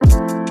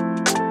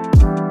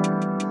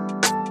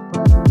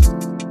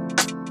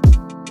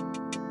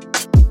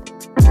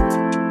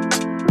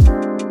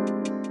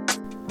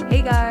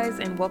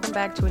welcome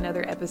back to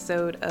another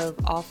episode of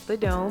Off the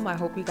Dome. I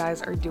hope you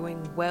guys are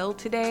doing well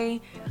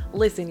today.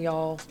 Listen,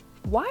 y'all,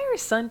 why are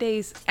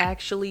Sundays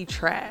actually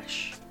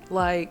trash?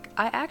 Like,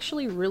 I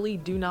actually really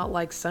do not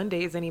like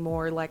Sundays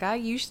anymore. Like, I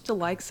used to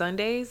like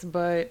Sundays,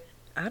 but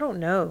I don't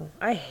know.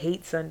 I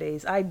hate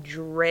Sundays. I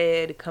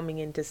dread coming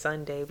into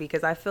Sunday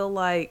because I feel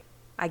like,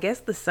 I guess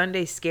the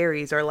Sunday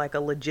scaries are like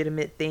a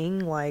legitimate thing.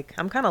 Like,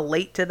 I'm kind of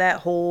late to that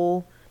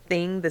whole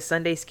thing, the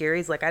Sunday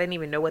scaries. Like, I didn't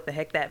even know what the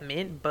heck that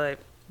meant, but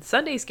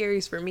Sunday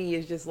scaries for me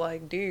is just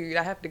like, dude,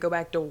 I have to go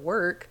back to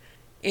work.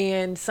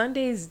 And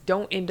Sundays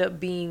don't end up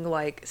being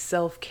like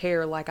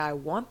self-care like I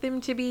want them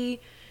to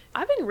be.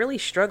 I've been really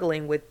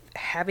struggling with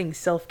having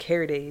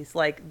self-care days.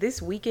 Like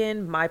this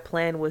weekend, my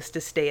plan was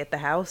to stay at the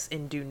house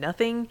and do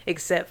nothing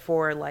except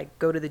for like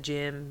go to the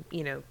gym,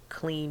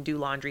 clean, do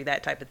laundry,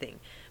 that type of thing.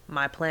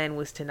 My plan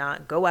was to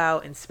not go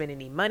out and spend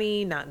any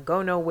money, not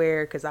go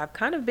nowhere, because I've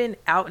kind of been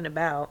out and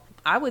about.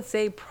 I would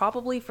say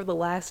probably for the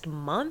last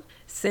month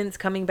since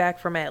coming back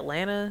from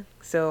Atlanta.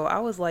 So I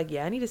was like,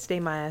 yeah, I need to stay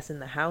my ass in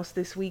the house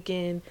this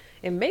weekend.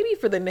 And maybe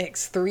for the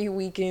next 3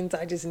 weekends,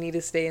 I just need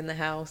to stay in the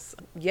house.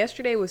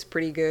 Yesterday was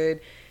pretty good.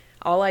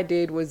 All I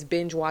did was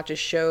binge watch a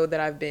show that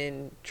I've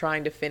been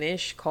trying to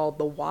finish called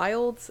The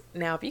Wilds.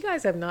 Now, if you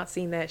guys have not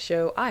seen that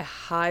show, I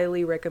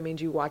highly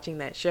recommend you watching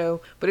that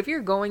show. But if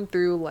you're going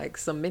through like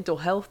some mental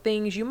health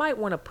things, you might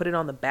want to put it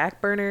on the back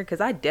burner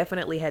because I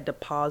definitely had to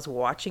pause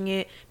watching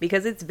it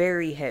because it's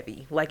very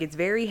heavy. Like it's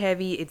very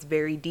heavy, it's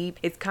very deep.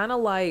 It's kind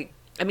of like,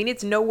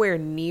 it's nowhere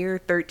near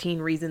 13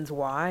 Reasons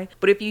Why,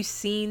 but if you've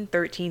seen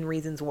 13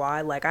 Reasons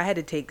Why, like I had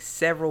to take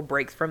several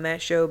breaks from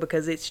that show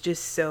because it's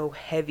just so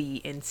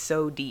heavy and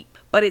so deep.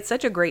 But it's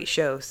such a great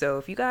show. So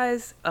if you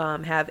guys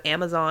have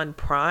Amazon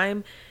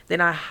Prime,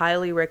 then I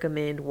highly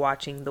recommend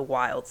watching The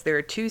Wilds. There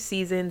are 2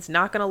 seasons.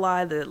 Not gonna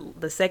lie,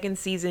 the second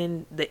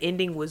season, the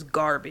ending was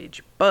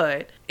garbage,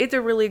 but it's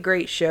a really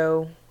great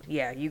show.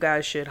 Yeah, you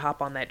guys should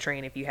hop on that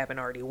train if you haven't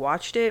already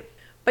watched it.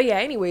 But yeah,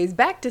 anyways,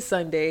 back to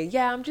Sunday.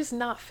 Yeah, I'm just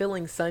not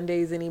feeling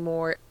Sundays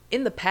anymore.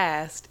 In the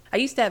past, I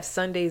used to have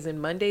Sundays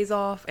and Mondays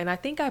off, and I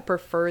think I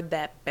preferred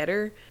that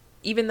better.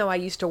 Even though I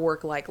used to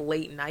work like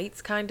late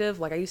nights, kind of.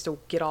 Like I used to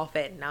get off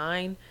at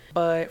 9.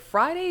 But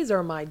Fridays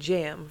are my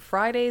jam.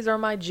 Fridays are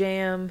my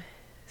jam.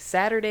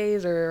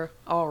 Saturdays are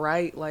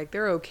alright. Like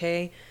they're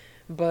okay.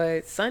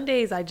 But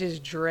Sundays, I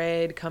just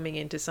dread coming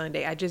into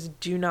Sunday. I just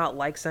do not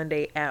like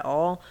Sunday at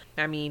all.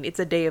 It's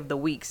a day of the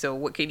week, so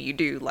what can you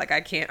do? Like,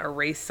 I can't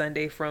erase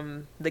Sunday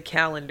from the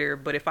calendar,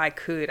 but if I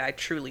could, I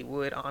truly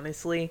would,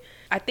 honestly.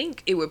 I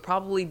think it would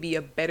probably be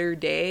a better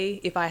day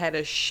if I had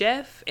a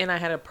chef and I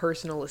had a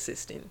personal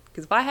assistant.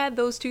 Because if I had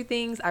those 2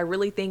 things, I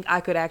really think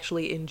I could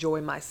actually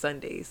enjoy my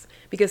Sundays.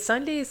 Because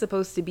Sunday is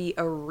supposed to be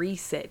a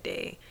reset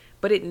day.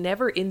 But it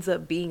never ends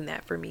up being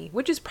that for me,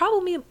 which is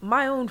probably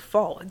my own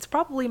fault. It's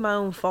probably my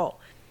own fault.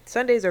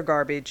 Sundays are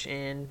garbage,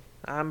 and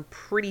I'm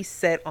pretty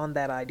set on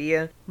that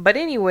idea. But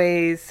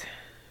anyways,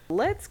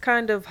 let's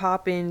kind of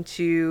hop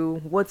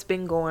into what's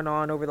been going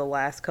on over the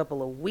last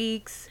couple of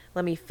weeks.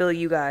 Let me fill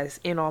you guys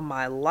in on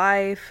my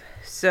life.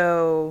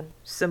 So,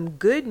 some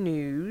good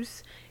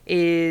news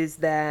is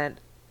that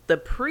the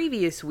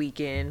previous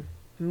weekend,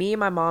 me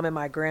and my mom and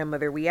my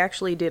grandmother, we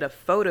actually did a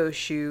photo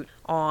shoot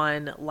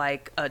on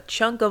like a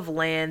chunk of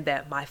land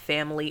that my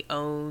family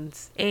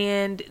owns.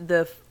 And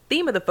the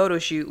theme of the photo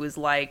shoot was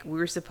like we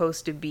were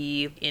supposed to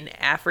be in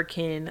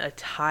African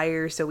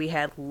attire. So we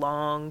had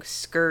long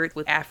skirts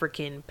with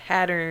African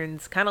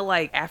patterns, kind of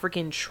like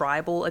African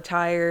tribal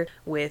attire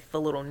with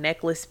the little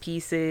necklace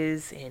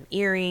pieces and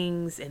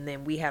earrings. And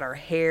then we had our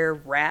hair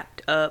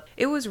wrapped up.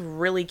 It was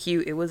really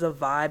cute. It was a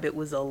vibe. It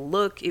was a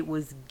look. It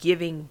was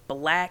giving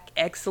Black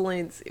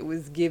excellence. It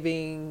was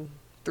giving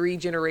 3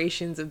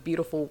 generations of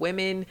beautiful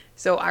women.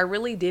 So I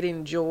really did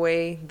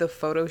enjoy the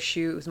photo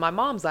shoot. It was my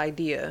mom's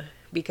idea.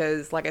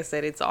 Because like I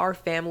said, it's our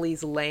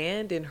family's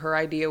land, and her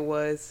idea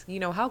was,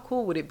 how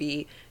cool would it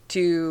be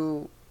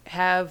to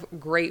have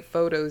great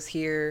photos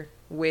here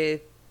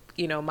with,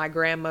 my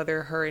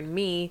grandmother, her and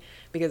me,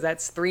 because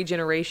that's 3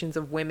 generations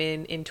of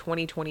women in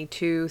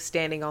 2022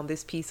 standing on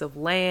this piece of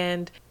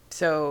land.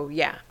 So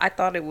yeah, I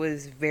thought it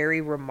was very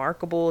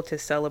remarkable to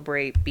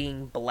celebrate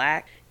being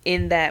Black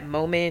in that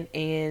moment.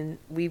 And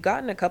we've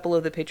gotten a couple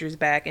of the pictures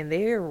back and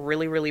they're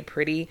really, really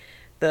pretty.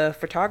 The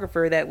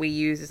photographer that we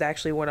use is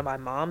actually one of my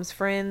mom's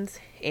friends,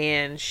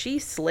 and she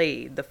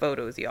slayed the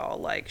photos, y'all.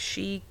 Like,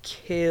 she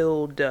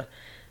killed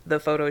the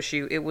photo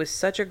shoot. It was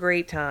such a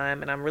great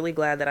time, and I'm really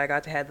glad that I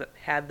got to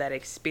have that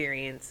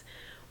experience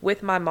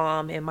with my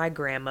mom and my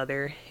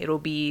grandmother. It'll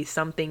be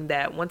something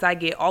that once I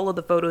get all of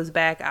the photos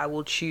back, I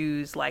will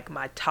choose like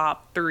my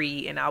top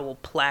 3 and I will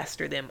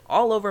plaster them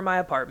all over my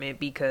apartment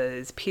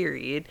because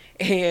period.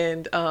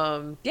 And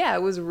yeah,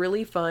 it was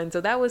really fun. So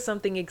that was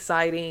something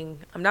exciting.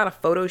 I'm not a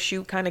photo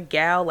shoot kind of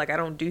gal. Like I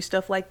don't do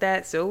stuff like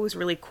that. So it was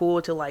really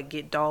cool to like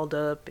get dolled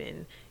up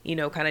and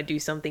kind of do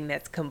something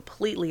that's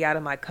completely out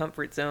of my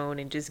comfort zone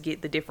and just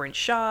get the different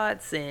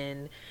shots.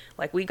 And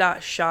like we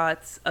got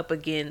shots up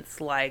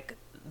against like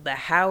the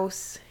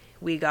house.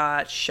 We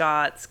got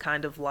shots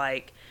kind of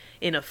like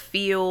in a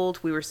field.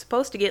 We were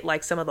supposed to get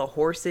like some of the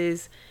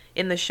horses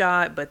in the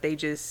shot, but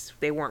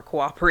they weren't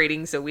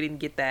cooperating, so we didn't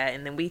get that.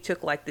 And then we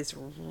took like this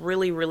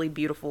really, really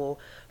beautiful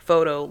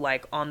photo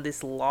like on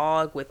this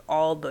log with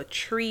all the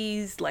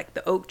trees, like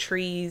the oak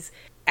trees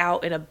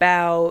out and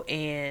about,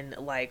 and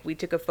like we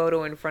took a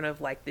photo in front of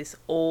like this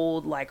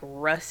old like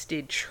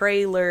rusted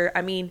trailer.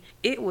 I mean,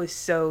 it was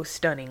so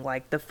stunning.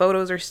 Like the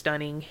photos are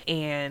stunning,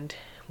 and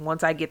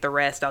once I get the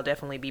rest, I'll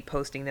definitely be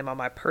posting them on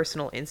my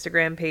personal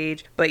Instagram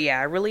page. But yeah,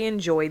 I really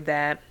enjoyed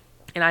that.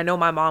 And I know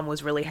my mom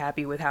was really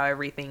happy with how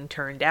everything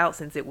turned out,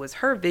 since it was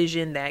her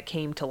vision that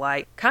came to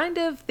light. Kind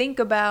of think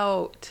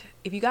about,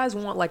 if you guys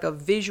want like a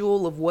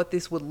visual of what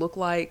this would look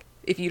like,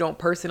 if you don't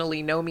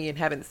personally know me and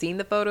haven't seen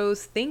the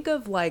photos, think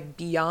of like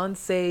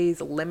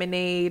Beyonce's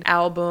Lemonade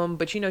album,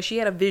 but she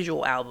had a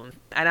visual album.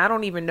 And I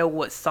don't even know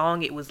what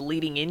song it was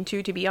leading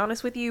into, to be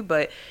honest with you,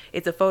 but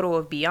it's a photo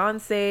of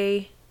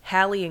Beyonce,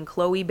 Halle and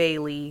Chloe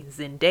Bailey,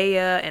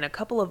 Zendaya, and a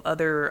couple of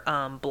other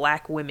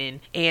black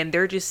women, and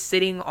they're just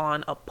sitting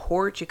on a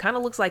porch. It kind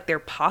of looks like they're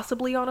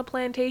possibly on a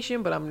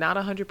plantation, but I'm not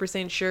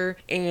 100% sure,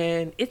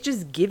 and it's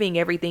just giving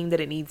everything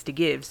that it needs to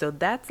give. So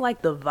that's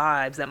like the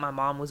vibes that my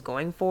mom was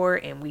going for,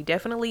 and we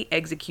definitely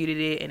executed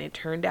it, and it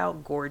turned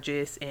out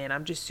gorgeous, and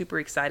I'm just super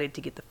excited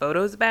to get the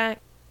photos back.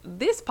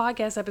 This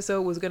podcast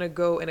episode was going to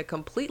go in a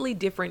completely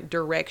different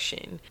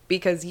direction,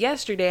 because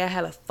yesterday I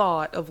had a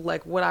thought of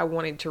like what I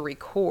wanted to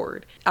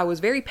record. I was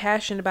very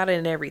passionate about it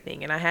and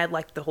everything, and I had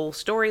like the whole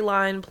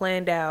storyline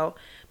planned out,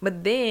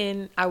 but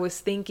then I was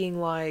thinking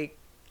like,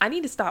 I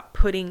need to stop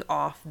putting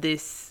off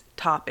this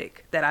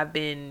topic that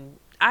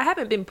I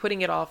haven't been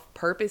putting it off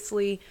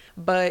purposely,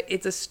 but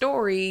it's a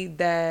story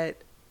that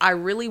I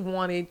really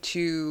wanted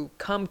to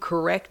come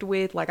correct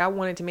with. Like I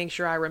wanted to make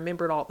sure I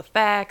remembered all the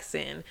facts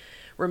and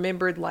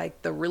remembered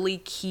like the really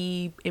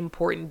key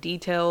important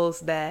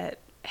details that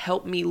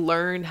helped me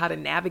learn how to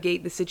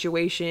navigate the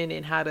situation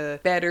and how to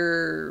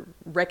better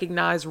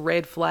recognize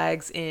red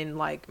flags in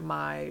like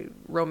my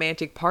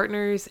romantic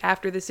partners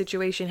after the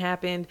situation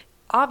happened.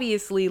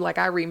 Obviously, like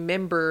I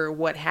remember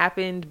what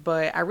happened,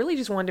 but I really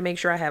just wanted to make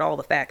sure I had all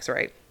the facts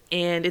right.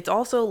 And it's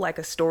also like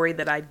a story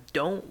that I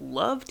don't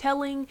love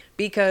telling,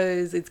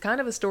 because it's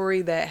kind of a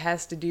story that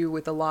has to do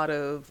with a lot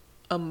of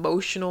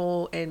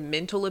emotional and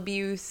mental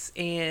abuse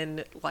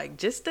and like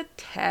just a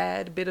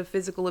tad bit of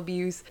physical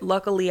abuse.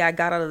 Luckily, I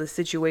got out of the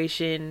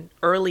situation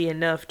early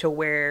enough to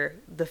where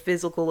the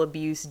physical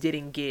abuse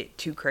didn't get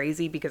too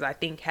crazy, because I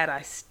think had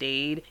I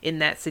stayed in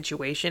that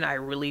situation, I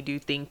really do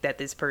think that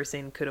this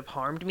person could have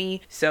harmed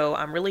me. So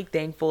I'm really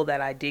thankful that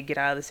I did get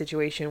out of the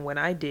situation when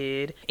I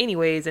did.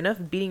 Anyways, enough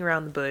beating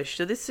around the bush.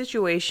 So this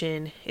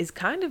situation is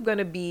kind of going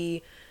to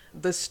be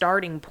the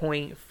starting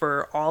point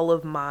for all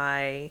of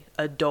my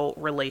adult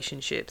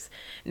relationships.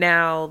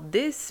 Now,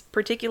 this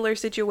particular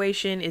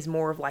situation is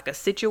more of like a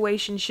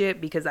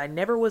situationship, because I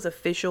never was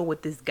official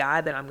with this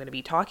guy that I'm going to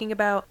be talking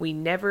about. We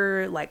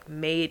never like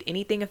made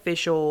anything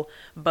official,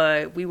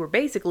 but we were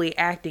basically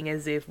acting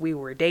as if we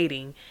were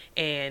dating,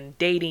 and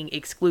dating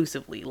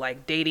exclusively,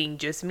 like dating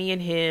just me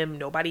and him,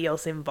 nobody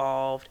else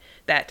involved,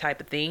 that type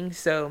of thing.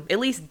 So at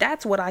least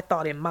that's what I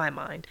thought in my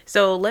mind.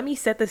 So let me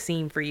set the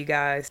scene for you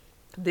guys.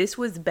 This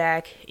was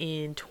back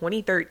in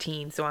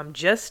 2013, so I'm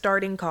just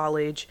starting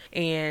college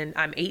and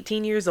I'm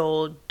 18 years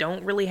old,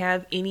 don't really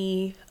have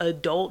any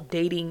adult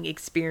dating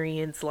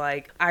experience.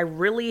 Like, I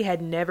really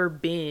had never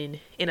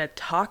been in a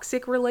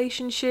toxic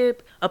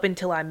relationship up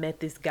until I met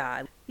this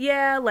guy.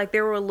 Yeah, like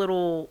there were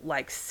little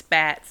like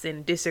spats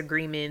and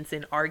disagreements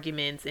and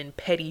arguments and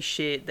petty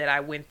shit that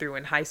I went through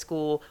in high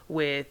school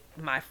with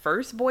my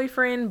first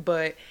boyfriend,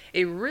 but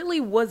it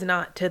really was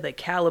not to the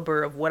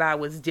caliber of what I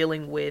was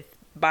dealing with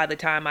by the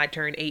time I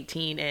turned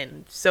 18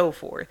 and so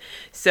forth.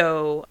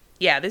 So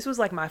yeah, this was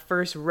like my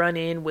first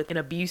run-in with an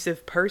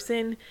abusive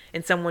person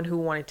and someone who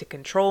wanted to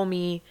control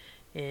me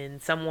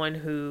and someone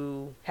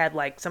who had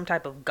like some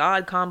type of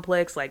God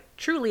complex. Like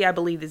truly, I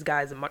believe this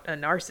guy's a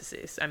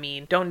narcissist. I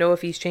mean, don't know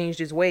if he's changed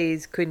his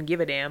ways, couldn't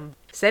give a damn.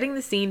 Setting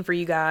the scene for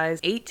you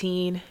guys,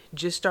 18,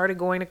 just started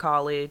going to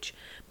college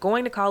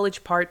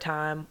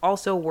part-time,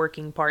 also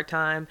working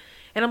part-time,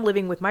 and I'm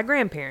living with my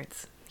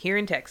grandparents here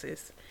in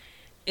Texas.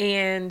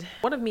 And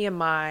one of me and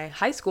my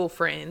high school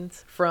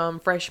friends from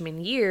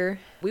freshman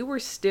year, we were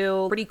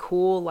still pretty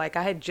cool. Like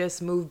I had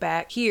just moved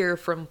back here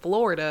from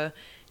Florida,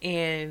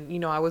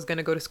 and I was going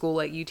to go to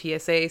school at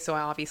UTSA, so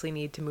I obviously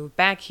needed to move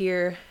back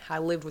here. I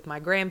lived with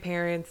my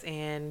grandparents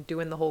and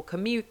doing the whole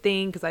commute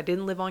thing because I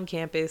didn't live on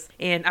campus,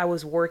 and I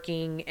was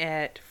working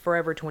at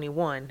Forever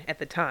 21 at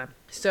the time.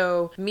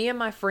 So me and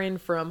my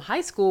friend from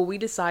high school, we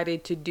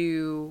decided to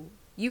do...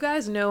 You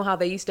guys know how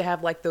they used to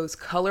have like those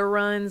color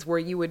runs where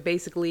you would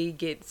basically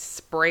get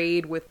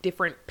sprayed with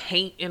different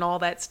paint and all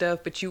that stuff,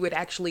 but you would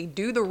actually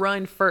do the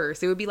run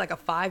first. It would be like a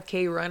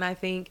 5K run, I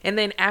think. And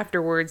then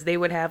afterwards they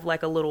would have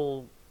like a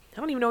little, I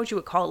don't even know what you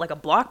would call it, like a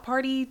block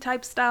party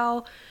type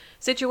style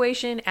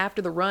situation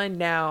after the run.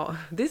 Now,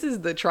 this is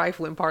the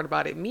trifling part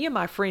about it. Me and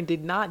my friend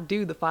did not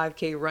do the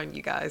 5K run,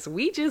 you guys.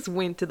 We just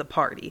went to the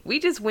party. We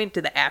just went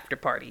to the after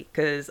party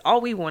because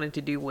all we wanted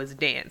to do was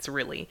dance,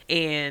 really.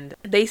 And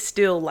they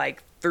still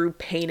like threw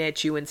paint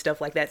at you and stuff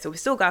like that. So we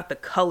still got the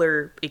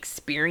color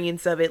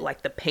experience of it,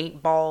 like the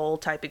paintball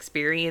type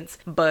experience,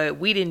 but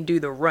we didn't do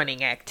the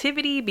running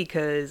activity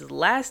because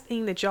last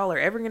thing that y'all are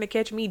ever going to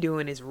catch me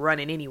doing is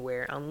running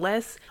anywhere.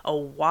 Unless a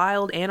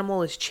wild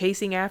animal is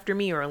chasing after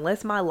me or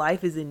unless my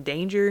life is in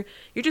danger,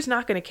 you're just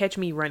not going to catch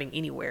me running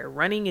anywhere.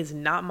 Running is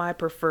not my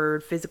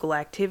preferred physical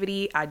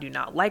activity. I do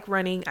not like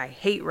running. I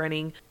hate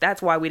running.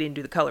 That's why we didn't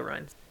do the color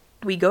runs.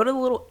 We go to the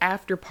little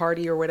after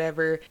party or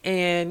whatever,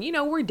 and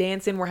we're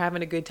dancing, we're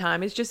having a good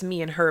time. It's just me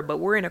and her, but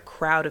we're in a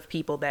crowd of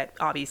people that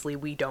obviously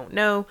we don't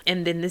know.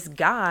 And then this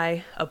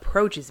guy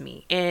approaches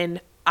me,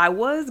 and I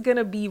was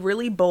gonna be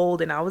really bold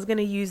and I was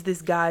gonna use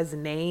this guy's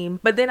name,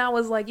 but then I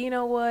was like, you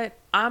know what?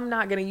 I'm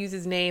not gonna use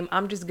his name.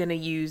 I'm just gonna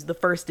use the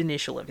first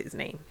initial of his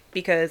name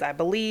because I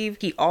believe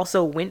he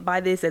also went by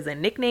this as a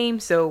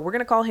nickname. So we're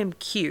gonna call him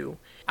Q.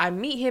 I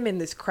meet him in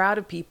this crowd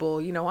of people.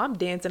 I'm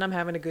dancing, I'm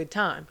having a good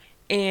time.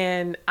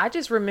 And I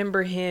just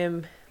remember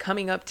him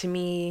coming up to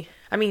me.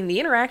 I mean,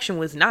 the interaction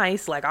was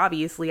nice. Like,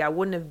 obviously, I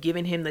wouldn't have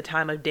given him the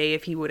time of day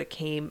if he would have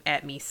came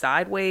at me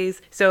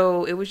sideways.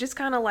 So it was just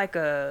kind of like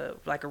a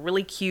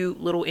really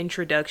cute little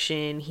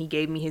introduction. He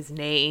gave me his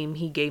name.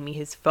 He gave me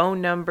his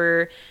phone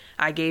number.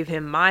 I gave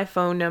him my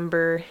phone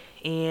number.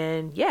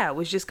 And yeah, it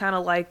was just kind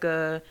of like,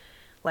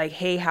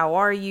 hey, how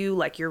are you?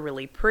 Like, you're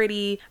really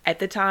pretty. At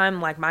the time,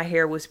 like, my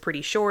hair was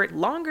pretty short,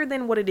 longer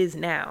than what it is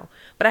now.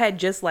 But I had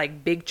just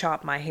like big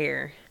chopped my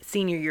hair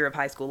senior year of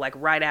high school, like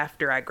right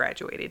after I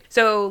graduated.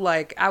 So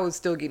like I was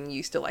still getting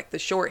used to like the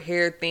short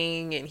hair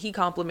thing, and he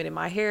complimented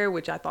my hair,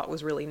 which I thought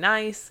was really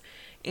nice.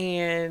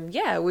 And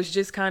yeah, it was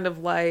just kind of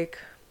like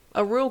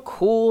a real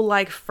cool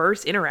like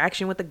first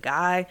interaction with a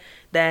guy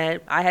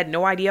that I had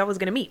no idea I was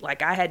gonna meet.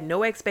 Like, I had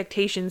no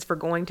expectations for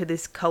going to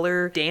this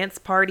color dance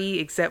party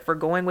except for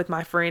going with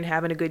my friend,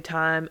 having a good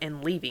time,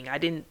 and leaving.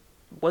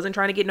 Wasn't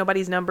trying to get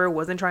nobody's number,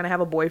 wasn't trying to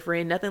have a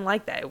boyfriend, nothing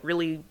like that. It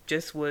really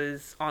just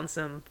was on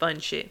some fun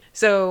shit.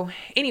 So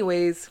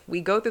anyways, we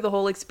go through the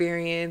whole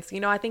experience.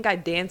 I think I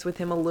danced with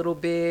him a little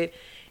bit,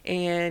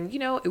 and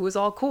it was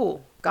all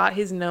cool. Got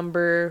his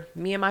number,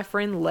 me and my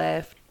friend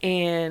left,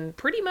 and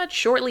pretty much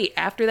shortly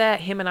after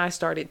that, him and I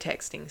started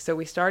texting. So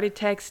we started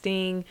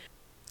texting.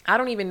 I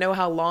don't even know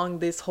how long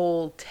this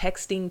whole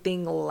texting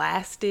thing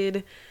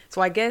lasted. So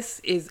I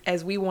guess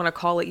as we want to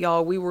call it,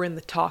 y'all, we were in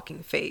the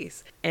talking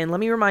phase. And let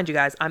me remind you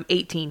guys, I'm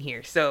 18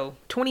 here. So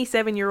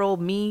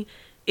 27-year-old me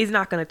is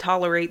not going to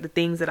tolerate the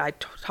things that I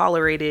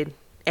tolerated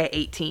at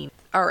 18.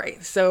 All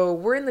right, so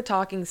we're in the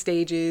talking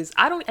stages.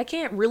 I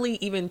can't really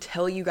even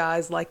tell you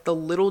guys like the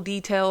little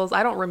details.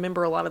 I don't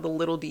remember a lot of the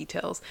little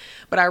details,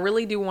 but I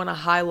really do want to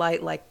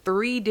highlight like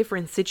 3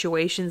 different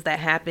situations that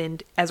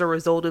happened as a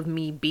result of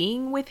me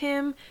being with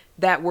him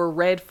that were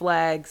red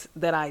flags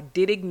that I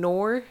did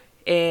ignore,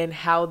 and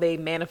how they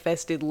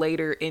manifested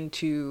later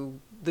into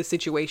the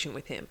situation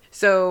with him.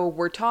 So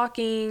we're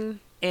talking,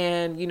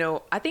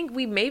 and I think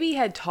we maybe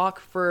had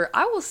talked for,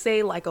 I will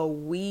say like a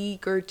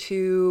week or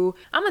two.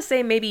 I'm gonna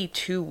say maybe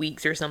 2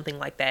 weeks or something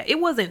like that. It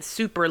wasn't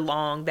super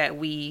long that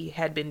we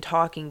had been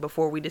talking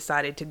before we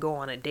decided to go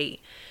on a date.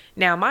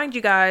 Now, mind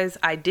you guys,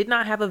 I did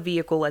not have a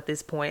vehicle at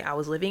this point. I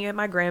was living at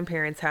my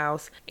grandparents'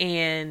 house,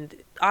 and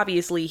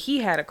obviously he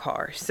had a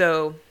car.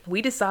 So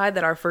we decide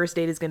that our first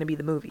date is going to be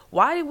the movie.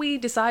 Why did we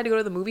decide to go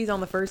to the movies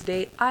on the first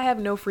date? I have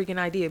no freaking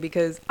idea,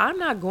 because I'm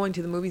not going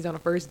to the movies on a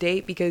first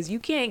date because you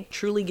can't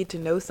truly get to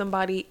know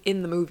somebody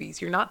in the movies.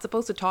 You're not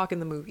supposed to talk in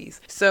the movies.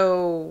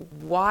 So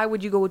why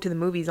would you go to the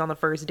movies on the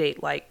first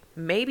date? Like,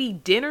 maybe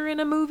dinner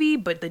in a movie,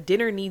 but the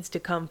dinner needs to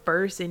come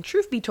first. And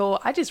truth be told,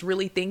 I just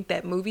really think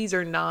that movies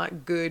are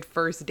not good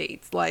first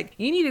dates. Like,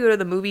 you need to go to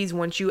the movies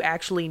once you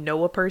actually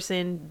know a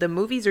person. The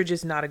movies are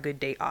just not a good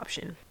date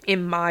option,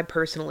 in my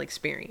personal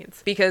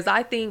experience. Because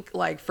I think,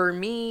 like, for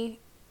me,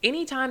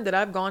 anytime that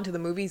I've gone to the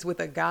movies with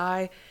a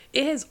guy,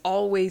 it has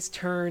always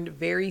turned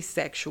very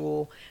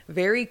sexual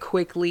very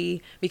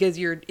quickly, because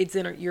you're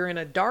in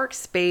a dark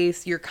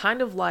space. You're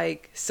kind of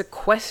like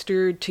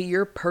sequestered to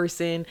your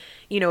person,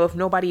 if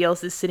nobody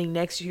else is sitting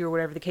next to you or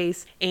whatever the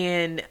case.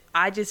 And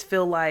I just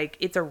feel like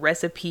it's a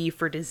recipe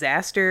for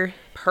disaster.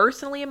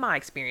 Personally, in my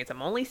experience,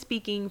 I'm only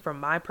speaking from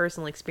my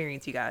personal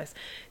experience, you guys.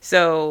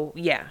 So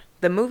yeah,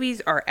 the movies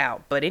are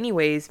out. But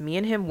anyways, me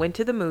and him went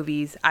to the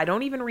movies. I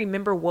don't even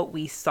remember what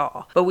we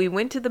saw, but we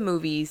went to the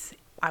movies.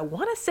 I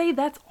want to say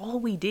that's all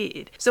we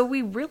did. So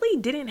we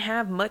really didn't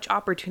have much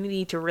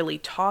opportunity to really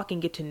talk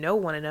and get to know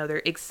one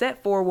another,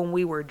 except for when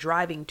we were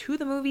driving to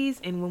the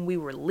movies and when we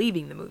were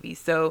leaving the movies.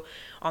 So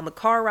on the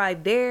car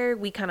ride there,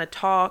 we kind of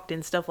talked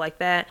and stuff like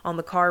that. On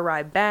the car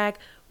ride back,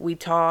 we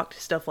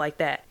talked, stuff like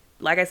that.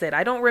 Like I said,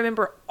 I don't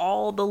remember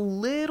all the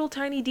little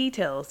tiny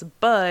details,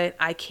 but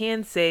I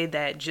can say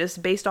that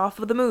just based off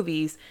of the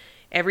movies,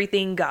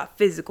 everything got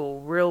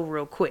physical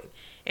real quick.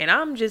 And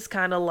I'm just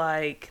kind of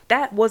like,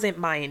 that wasn't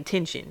my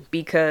intention,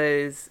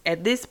 because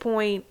at this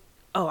point,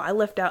 Oh, I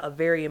left out a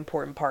very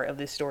important part of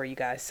this story, you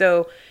guys.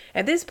 So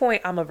at this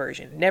point, I'm a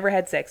virgin, never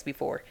had sex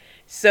before.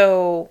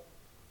 So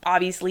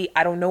obviously,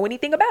 I don't know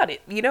anything about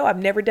it. I've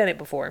never done it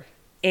before.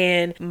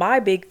 And my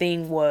big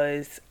thing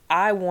was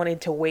I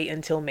wanted to wait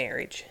until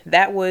marriage.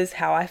 That was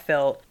how I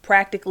felt.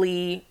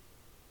 Practically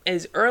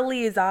as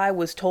early as I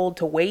was told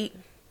to wait,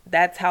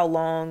 that's how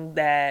long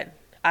that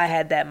I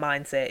had that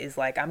mindset, is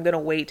like, I'm going to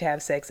wait to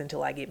have sex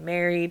until I get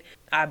married.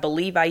 I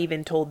believe I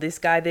even told this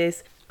guy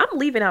this. I'm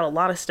leaving out a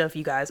lot of stuff,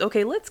 you guys.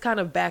 Okay, let's kind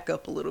of back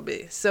up a little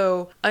bit.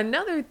 So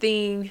another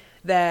thing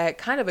that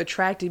kind of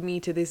attracted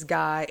me to this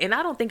guy, and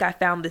I don't think I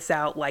found this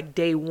out like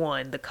day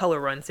one, the color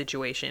run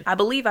situation. I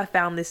believe I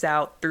found this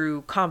out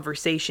through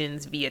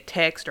conversations via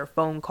text or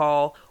phone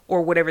call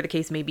or whatever the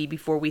case may be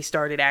before we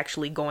started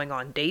actually going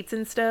on dates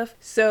and stuff.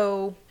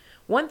 So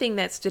one thing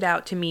that stood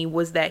out to me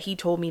was that he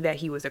told me that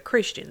he was a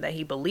Christian, that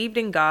he believed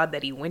in God,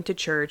 that he went to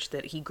church,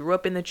 that he grew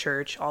up in the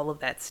church, all of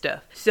that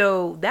stuff.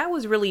 So that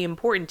was really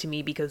important to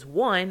me because,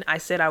 one, I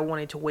said I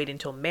wanted to wait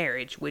until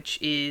marriage,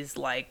 which is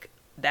like,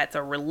 that's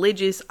a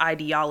religious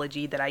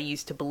ideology that I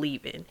used to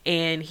believe in.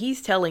 And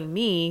he's telling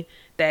me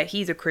that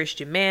he's a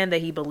Christian man,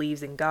 that he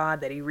believes in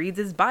God, that he reads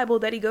his Bible,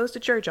 that he goes to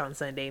church on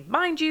Sunday.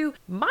 Mind you,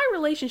 my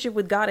relationship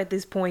with God at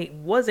this point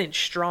wasn't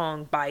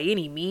strong by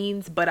any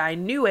means, but I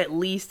knew at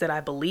least that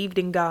I believed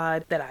in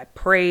God, that I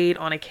prayed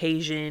on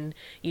occasion,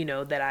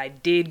 that I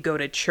did go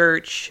to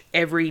church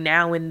every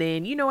now and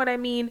then, you know what I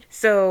mean?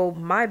 So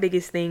my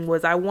biggest thing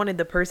was I wanted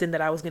the person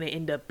that I was going to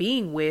end up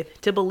being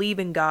with to believe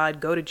in God,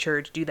 go to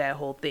church, do that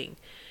whole thing.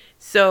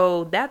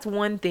 So that's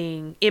one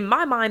thing. In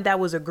my mind, that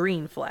was a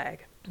green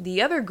flag.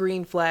 The other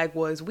green flag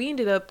was we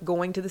ended up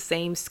going to the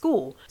same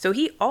school. So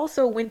he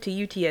also went to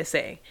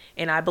UTSA.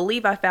 And I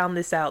believe I found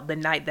this out the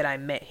night that I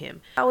met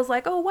him. I was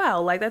like, oh, wow,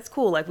 like that's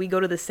cool. Like we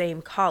go to the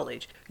same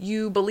college.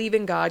 You believe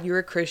in God, you're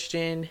a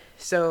Christian.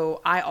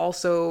 So I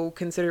also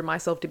considered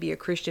myself to be a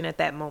Christian at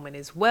that moment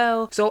as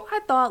well. So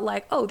I thought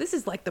like, oh, this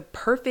is like the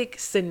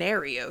perfect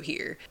scenario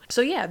here.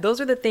 So yeah,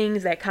 those are the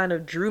things that kind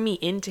of drew me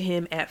into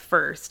him at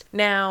first.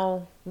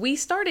 Now, we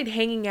started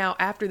hanging out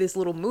after this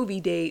little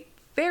movie date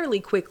fairly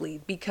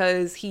quickly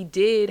because he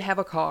did have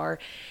a car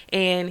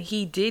and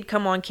he did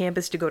come on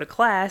campus to go to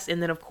class.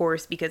 And then of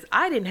course, because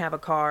I didn't have a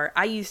car,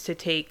 I used to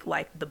take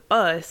like the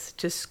bus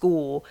to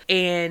school.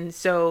 And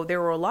so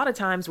there were a lot of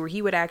times where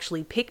he would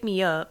actually pick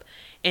me up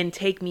and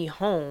take me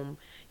home,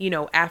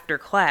 after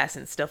class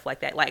and stuff like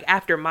that, like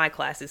after my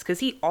classes, because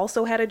he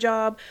also had a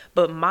job,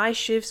 but my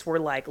shifts were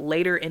like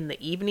later in the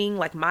evening.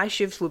 Like my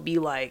shifts would be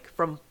like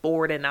from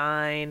 4 to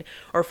 9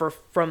 or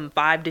from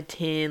 5 to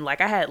 10. Like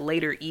I had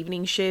later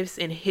evening shifts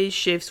and his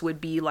shifts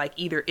would be like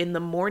either in the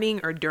morning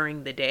or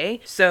during the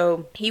day.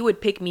 So he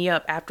would pick me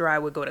up after I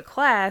would go to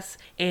class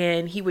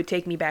and he would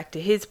take me back to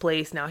his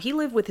place. Now he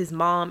lived with his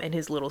mom and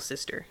his little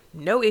sister.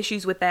 No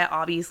issues with that,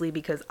 obviously,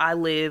 because I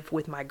live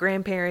with my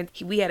grandparents.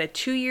 We had a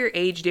 2-year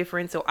age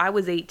difference. So I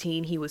was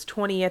 18, he was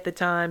 20 at the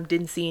time.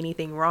 Didn't see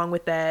anything wrong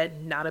with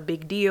that. Not a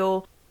big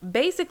deal.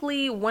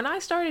 Basically, when I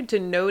started to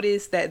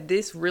notice that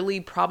this really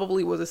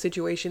probably was a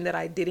situation that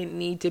I didn't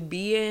need to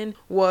be in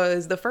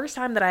was the first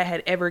time that I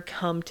had ever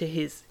come to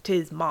his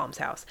mom's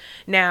house.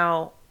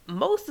 Now,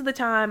 most of the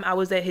time I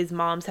was at his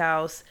mom's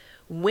house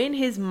when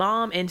his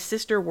mom and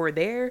sister were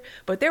there,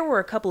 but there were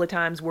a couple of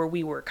times where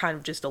we were kind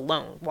of just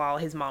alone while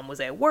his mom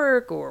was at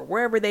work or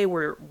wherever they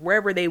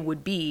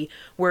would be,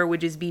 where it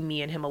would just be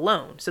me and him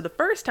alone. So the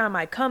first time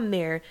I come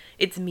there,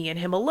 it's me and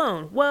him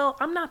alone. Well,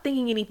 I'm not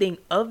thinking anything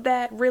of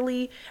that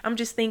really. I'm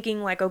just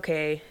thinking like,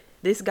 okay,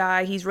 this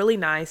guy, he's really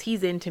nice.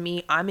 He's into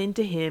me. I'm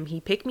into him. He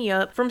picked me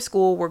up from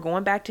school. We're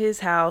going back to his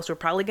house. We're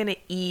probably going to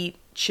eat,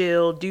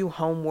 chill, do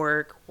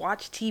homework,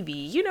 watch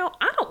TV.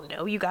 I don't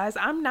know, you guys.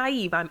 I'm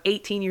naive. I'm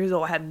 18 years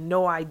old. I have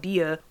no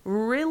idea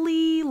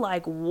really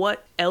like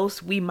what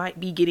else we might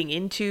be getting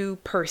into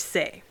per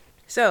se.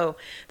 So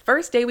the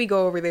first day we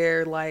go over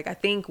there, like I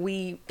think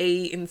we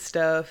ate and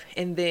stuff.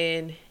 And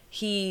then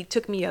he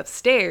took me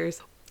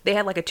upstairs. They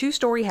had like a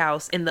 2-story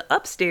house and the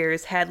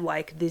upstairs had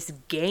like this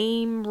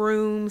game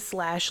room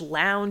 /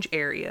 lounge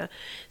area.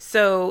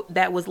 So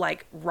that was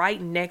like right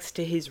next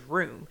to his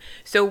room.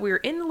 So we're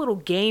in the little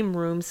game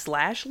room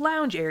 /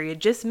 lounge area,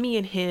 just me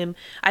and him.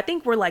 I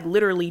think we're like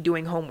literally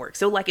doing homework.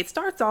 So like it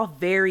starts off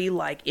very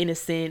like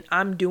innocent.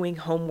 I'm doing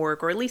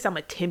homework, or at least I'm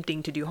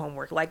attempting to do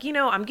homework. Like,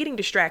 I'm getting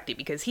distracted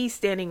because he's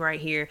standing right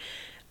here.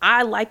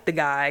 I like the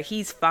guy.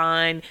 He's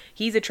fine.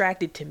 He's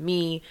attracted to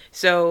me.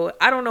 So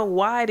I don't know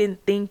why I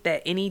didn't think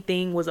that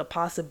anything was a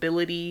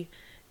possibility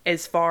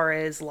as far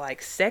as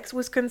like sex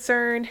was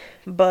concerned,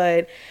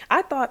 but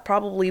I thought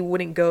probably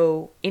wouldn't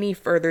go any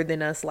further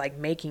than us like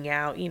making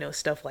out,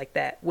 stuff like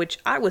that, which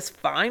I was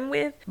fine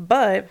with.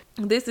 But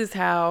this is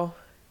how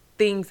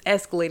things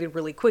escalated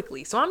really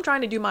quickly. So I'm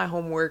trying to do my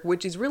homework,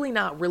 which is really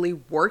not really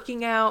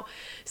working out.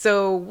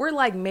 So we're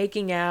like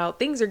making out,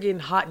 things are getting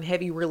hot and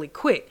heavy really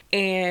quick.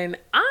 And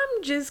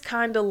I'm just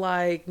kind of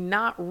like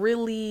not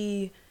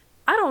really,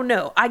 I don't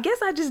know. I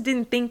guess I just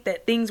didn't think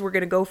that things were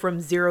going to go from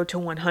 0 to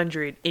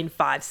 100 in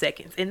 5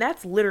 seconds. And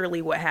that's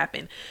literally what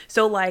happened.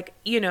 So like,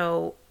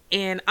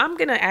 And I'm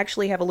going to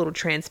actually have a little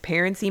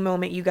transparency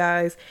moment, you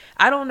guys.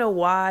 I don't know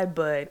why,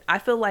 but I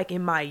feel like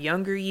in my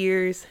younger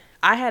years,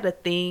 I had a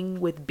thing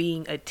with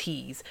being a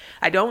tease.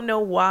 I don't know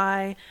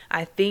why.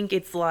 I think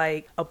it's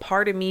like a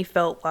part of me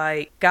felt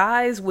like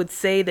guys would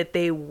say that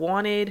they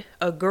wanted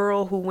a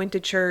girl who went to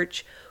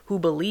church, who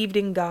believed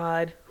in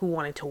God, who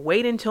wanted to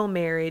wait until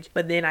marriage.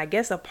 But then I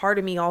guess a part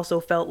of me also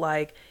felt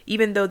like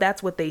even though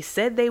that's what they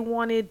said they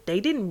wanted, they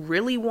didn't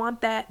really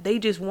want that. They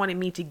just wanted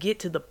me to get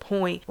to the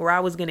point where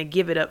I was going to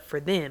give it up for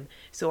them.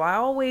 So I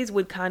always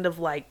would kind of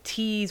like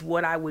tease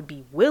what I would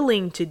be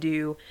willing to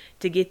do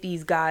to get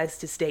these guys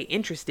to stay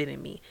interested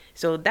in me.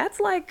 So that's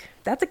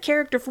a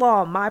character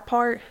flaw on my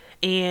part.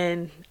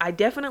 And I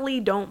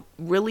definitely don't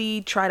really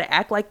try to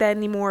act like that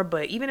anymore.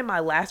 But even in my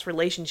last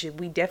relationship,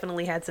 we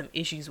definitely had some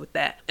issues with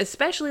that.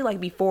 Especially like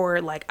before,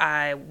 like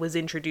I was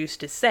introduced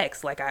to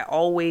sex. Like I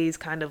always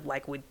kind of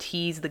like would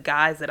tease the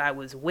guys that I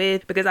was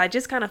with because I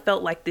just kind of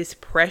felt like this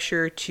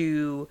pressure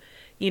to,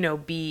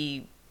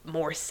 be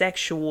more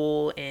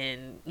sexual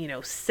and,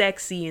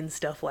 sexy and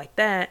stuff like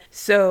that.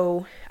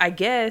 So I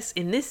guess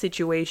in this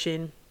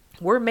situation,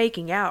 we're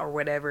making out or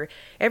whatever,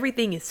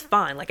 everything is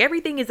fine. Like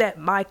everything is at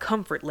my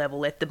comfort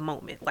level at the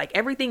moment. Like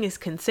everything is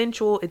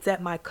consensual. It's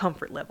at my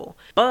comfort level.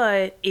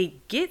 But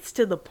it gets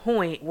to the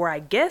point where I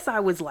guess I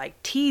was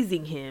like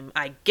teasing him,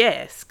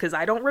 because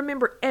I don't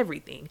remember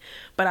everything.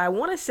 But I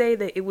want to say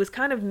that it was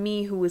kind of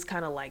me who was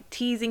kind of like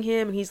teasing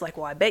him. And he's like,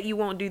 well, I bet you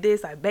won't do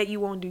this. I bet you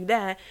won't do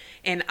that.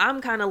 And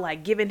I'm kind of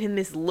like giving him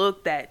this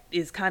look that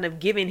is kind of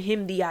giving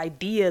him the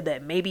idea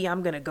that maybe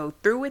I'm going to go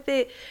through with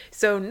it.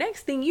 So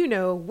next thing you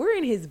know, we're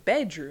in his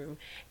bedroom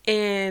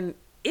and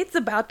it's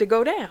about to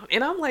go down.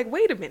 And I'm like,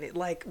 wait a minute,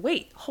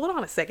 hold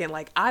on a second.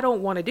 Like, I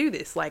don't want to do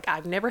this. Like,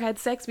 I've never had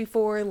sex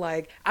before.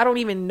 Like, I don't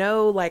even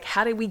know, like,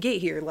 how did we get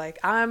here? Like,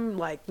 I'm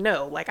like,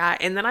 no,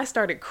 and then I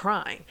started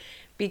crying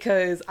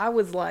because I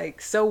was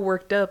like so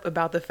worked up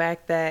about the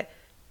fact that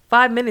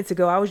 5 minutes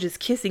ago, I was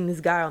just kissing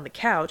this guy on the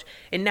couch.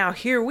 And now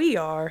here we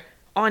are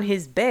on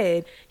his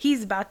bed.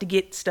 He's about to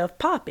get stuff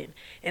popping.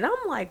 And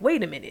I'm like,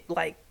 wait a minute,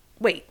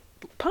 wait.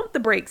 Pump the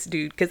brakes,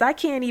 dude, because I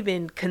can't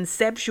even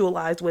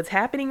conceptualize what's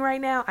happening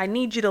right now. I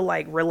need you to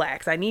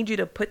relax. I need you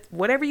to put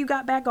whatever you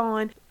got back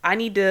on.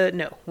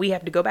 We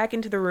have to go back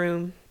into the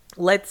room.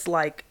 Let's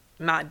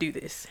not do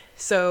this.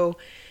 So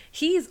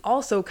he's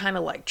also kind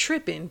of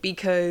tripping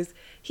because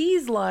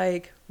he's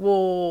like,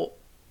 well,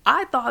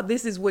 I thought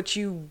this is what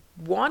you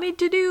wanted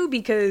to do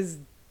because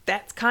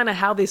that's kind of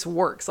how this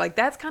works.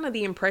 That's kind of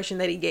the impression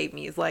that he gave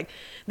me is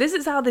this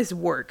is how this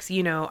works.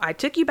 I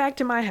took you back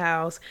to my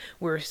house.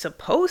 We're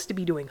supposed to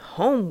be doing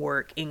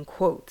homework in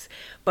quotes,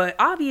 but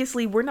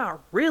obviously we're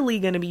not really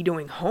going to be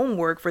doing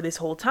homework for this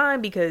whole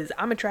time because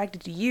I'm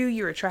attracted to you.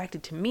 You're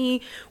attracted to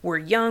me. We're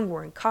young.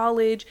 We're in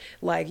college.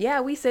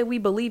 Yeah, we said we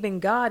believe in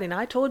God and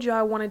I told you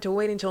I wanted to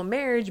wait until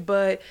marriage,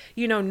 but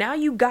now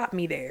you got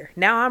me there.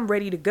 Now I'm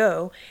ready to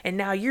go. And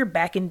now you're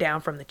backing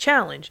down from the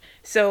challenge.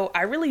 So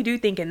I really do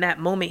think in that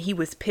moment, he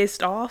was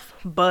pissed off,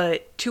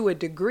 but to a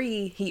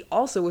degree, he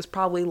also was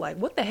probably like,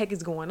 what the heck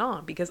is going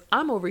on? Because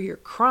I'm over here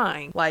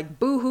crying,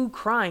 boohoo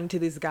crying to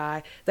this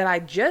guy that I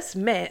just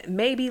met.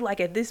 Maybe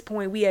at this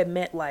point we had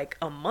met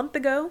a month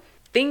ago.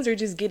 Things are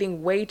just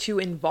getting way too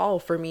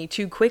involved for me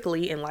too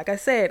quickly. And like I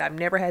said, I've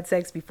never had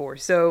sex before.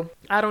 So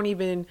I don't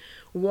even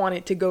want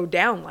it to go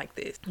down like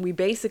this. We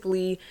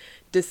basically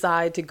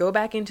decide to go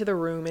back into the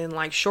room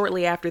and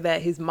shortly after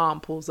that, his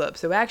mom pulls up.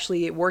 So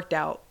actually it worked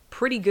out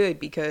pretty good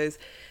because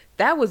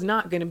that was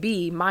not going to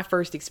be my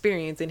first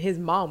experience and his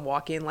mom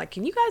walk in.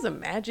 Can you guys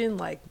imagine?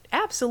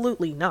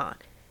 Absolutely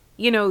not.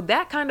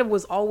 That kind of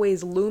was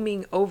always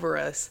looming over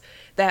us,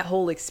 that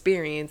whole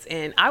experience.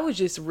 And I was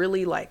just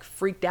really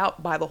freaked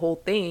out by the whole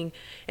thing.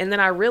 And then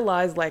I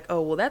realized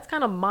oh, well, that's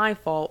kind of my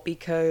fault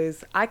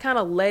because I kind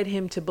of led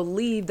him to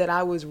believe that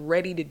I was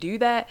ready to do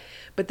that.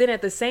 But then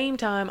at the same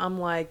time, I'm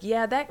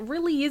yeah, that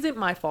really isn't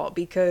my fault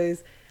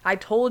because I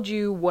told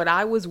you what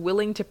I was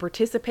willing to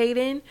participate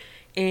in.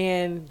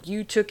 And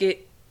you took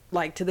it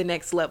to the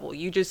next level.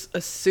 You just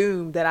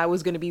assumed that I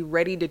was going to be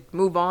ready to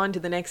move on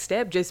to the next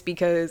step just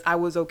because I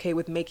was okay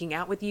with making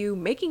out with you.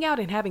 Making out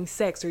and having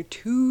sex are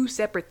two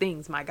separate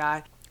things, my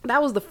guy.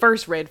 That was the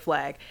first red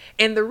flag.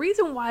 And the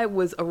reason why it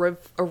was a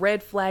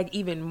red flag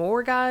even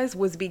more, guys,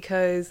 was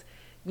because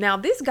now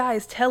this guy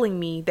is telling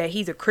me that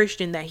he's a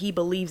Christian, that he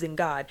believes in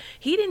God.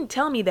 He didn't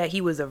tell me that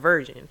he was a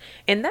virgin.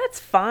 And that's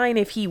fine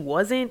if he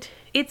wasn't.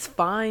 It's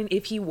fine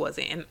if he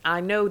wasn't. And I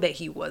know that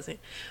he wasn't.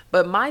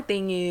 But my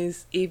thing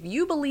is, if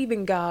you believe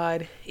in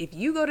God, if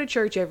you go to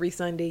church every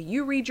Sunday,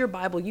 you read your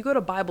Bible, you go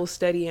to Bible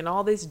study and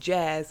all this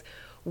jazz,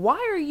 why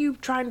are you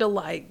trying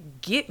to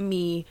get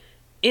me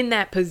in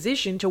that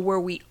position to where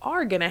we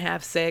are gonna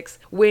have sex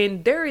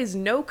when there is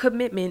no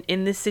commitment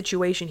in this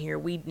situation here?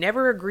 We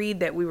never agreed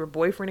that we were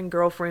boyfriend and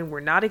girlfriend.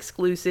 We're not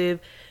exclusive,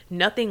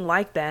 nothing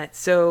like that.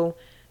 So,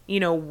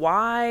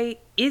 why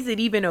is it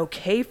even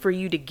okay for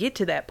you to get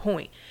to that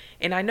point?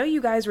 And I know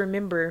you guys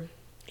remember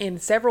in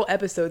several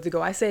episodes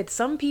ago, I said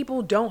some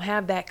people don't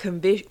have that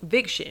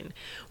conviction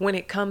when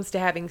it comes to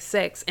having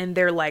sex and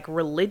they're like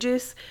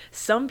religious.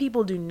 Some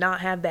people do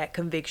not have that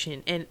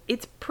conviction. And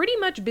it's pretty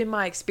much been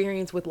my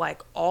experience with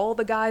like all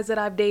the guys that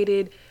I've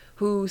dated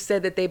who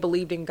said that they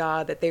believed in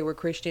God, that they were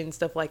Christian,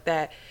 stuff like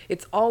that.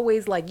 It's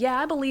always like, yeah,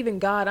 I believe in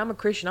God. I'm a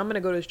Christian. I'm going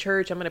to go to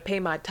church. I'm going to pay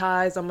my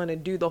tithes. I'm going to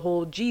do the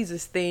whole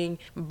Jesus thing.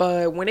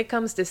 But when it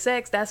comes to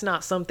sex, that's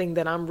not something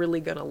that I'm really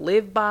going to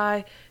live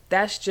by.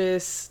 That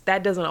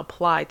doesn't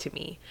apply to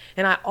me.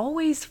 And I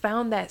always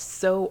found that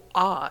so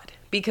odd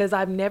because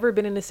I've never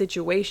been in a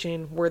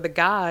situation where the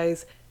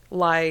guys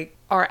like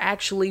are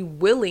actually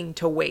willing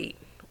to wait.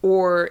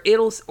 Or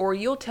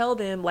you'll tell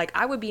them, like,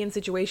 I would be in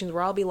situations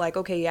where I'll be like,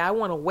 okay, yeah, I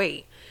want to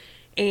wait.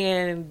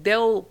 And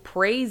they'll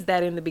praise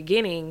that in the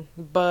beginning,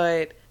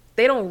 but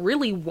they don't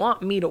really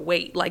want me to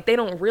wait. Like, they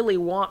don't really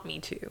want me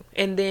to.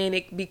 And then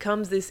it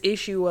becomes this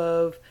issue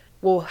of,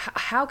 well,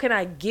 how can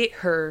I get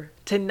her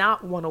to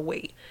not want to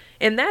wait?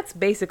 And that's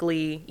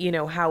basically,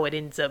 how it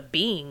ends up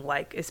being,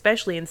 like,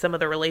 especially in some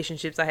of the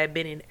relationships I had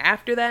been in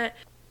after that.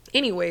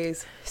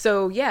 Anyways,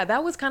 so yeah,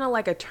 that was kind of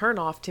like a turn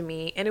off to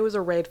me, and it was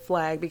a red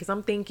flag because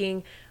I'm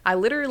thinking, I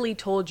literally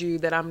told you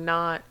that I'm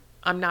not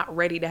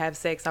ready to have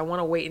sex. I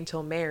want to wait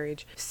until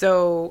marriage.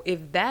 So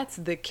if that's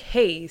the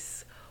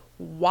case,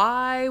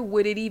 why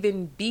would it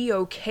even be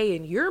okay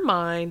in your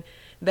mind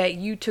that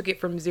you took it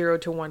from 0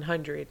 to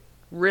 100?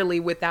 Really,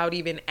 without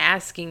even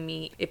asking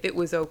me if it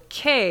was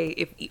okay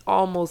if he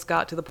almost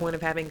got to the point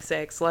of having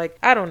sex. Like,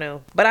 I don't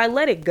know. But I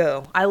let it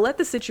go. I let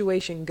the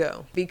situation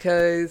go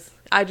because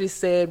I just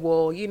said,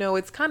 well,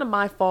 it's kind of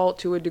my fault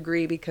to a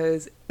degree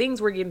because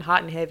things were getting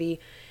hot and heavy.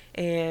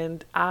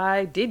 And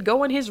I did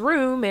go in his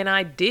room and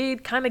I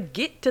did kind of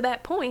get to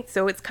that point.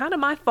 So it's kind of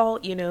my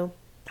fault,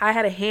 I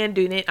had a hand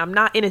in it. I'm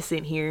not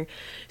innocent here.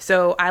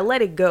 So I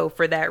let it go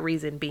for that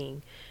reason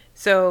being.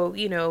 So,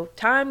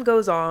 time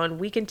goes on.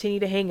 We continue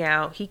to hang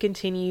out. He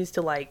continues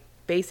to like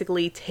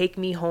basically take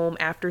me home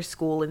after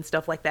school and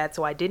stuff like that.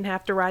 So I didn't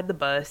have to ride the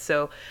bus.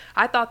 So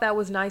I thought that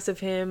was nice of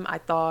him. I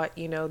thought,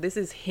 this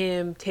is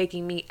him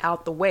taking me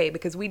out the way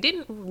because we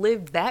didn't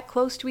live that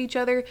close to each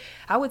other.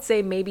 I would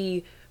say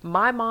maybe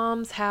my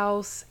mom's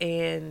house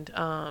and,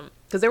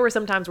 because there were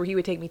some times where he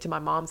would take me to my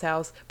mom's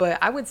house, but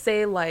I would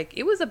say like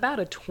it was about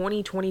a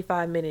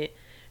 25 minute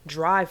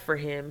drive for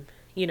him,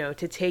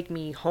 to take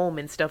me home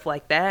and stuff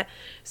like that.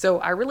 So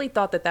I really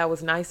thought that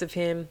was nice of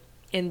him.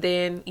 And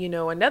then,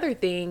 another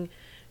thing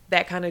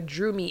that kind of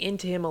drew me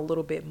into him a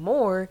little bit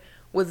more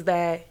was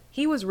that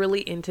he was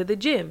really into the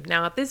gym.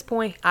 Now, at this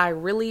point, I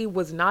really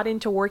was not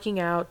into working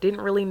out,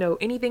 didn't really know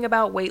anything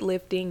about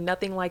weightlifting,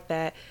 nothing like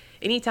that.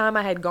 Anytime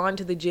I had gone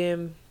to the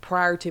gym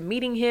prior to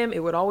meeting him,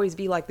 it would always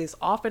be like this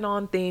off and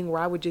on thing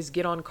where I would just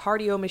get on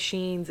cardio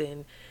machines,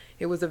 and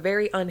it was a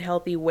very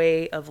unhealthy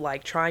way of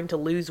like trying to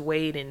lose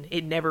weight, and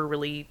it never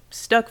really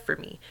stuck for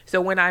me.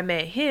 So when I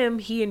met him,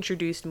 he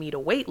introduced me to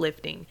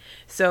weightlifting.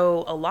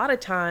 So a lot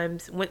of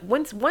times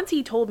once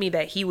he told me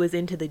that he was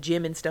into the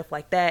gym and stuff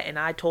like that, and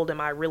I told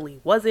him I really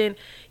wasn't,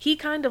 he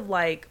kind of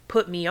like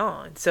put me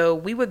on. So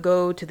we would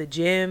go to the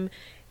gym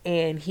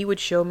and he would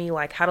show me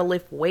like how to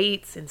lift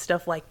weights and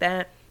stuff like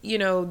that.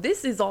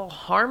 This is all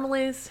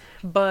harmless,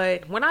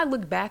 but when I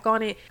look back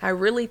on it, I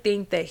really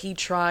think that he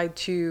tried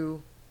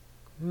to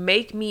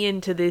make me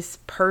into this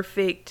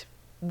perfect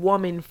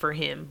woman for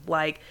him.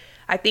 Like,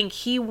 I think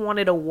he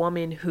wanted a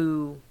woman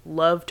who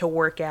loved to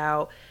work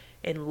out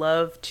and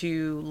loved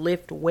to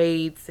lift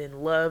weights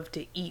and loved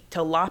to eat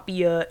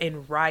tilapia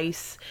and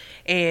rice.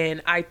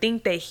 And I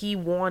think that he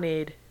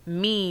wanted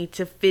me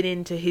to fit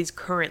into his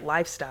current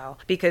lifestyle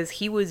because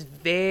he was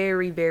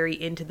very,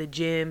 very into the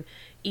gym,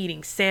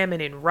 eating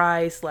salmon and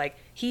rice. Like,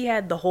 he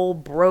had the whole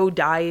bro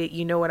diet,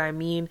 you know what I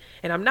mean?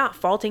 And I'm not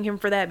faulting him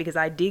for that because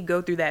I did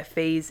go through that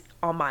phase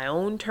on my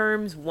own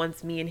terms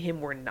once me and him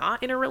were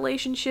not in a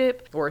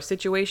relationship or a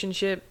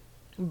situationship.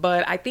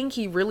 But I think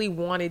he really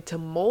wanted to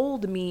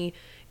mold me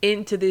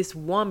into this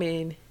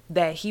woman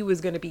that he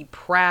was going to be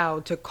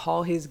proud to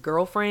call his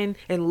girlfriend.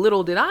 And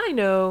little did I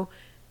know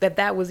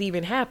that was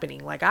even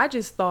happening. Like, I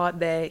just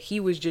thought that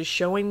he was just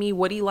showing me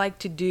what he liked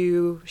to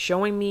do,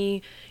 showing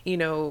me,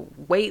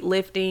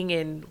 weightlifting.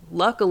 And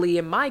luckily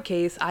in my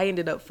case, I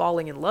ended up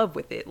falling in love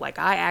with it. Like,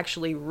 I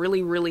actually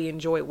really, really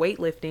enjoy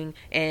weightlifting,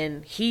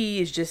 and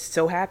he is just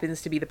so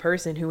happens to be the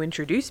person who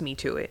introduced me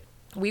to it.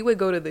 We would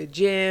go to the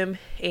gym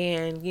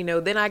and,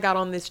 then I got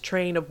on this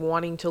train of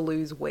wanting to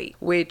lose weight,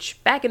 which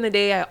back in the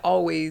day, I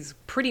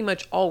pretty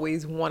much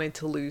always wanted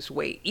to lose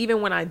weight.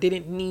 Even when I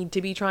didn't need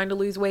to be trying to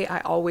lose weight,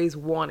 I always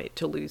wanted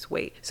to lose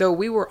weight. So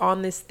we were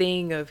on this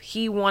thing of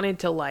he wanted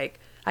to like,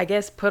 I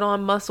guess, put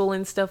on muscle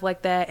and stuff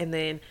like that. And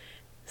then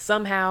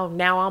somehow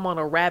now I'm on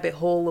a rabbit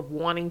hole of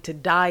wanting to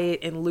diet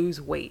and lose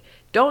weight.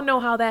 Don't know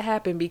how that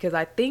happened because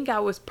I think I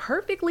was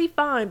perfectly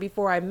fine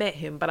before I met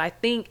him, but I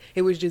think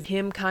it was just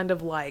him kind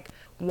of like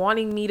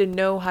wanting me to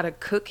know how to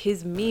cook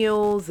his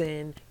meals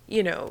and,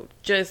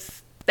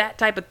 just that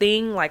type of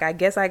thing. Like, I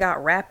guess I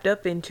got wrapped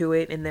up into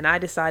it, and then I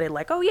decided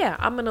like, oh yeah,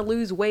 I'm gonna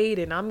lose weight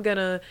and I'm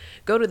gonna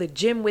go to the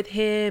gym with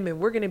him and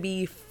we're gonna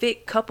be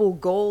fit couple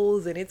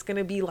goals, and it's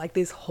gonna be like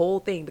this whole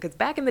thing. Because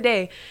back in the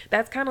day,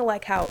 that's kind of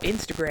like how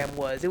Instagram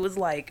was. It was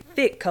like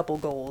fit couple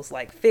goals,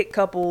 like fit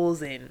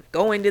couples and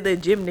going to the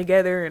gym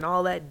together and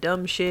all that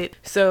dumb shit.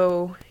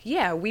 So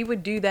yeah, we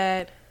would do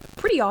that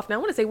pretty often. I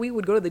want to say we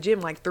would go to the gym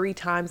like 3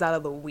 times out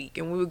of the week,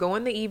 and we would go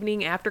in the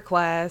evening after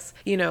class,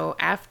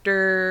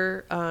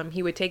 after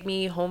he would take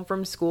me home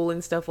from school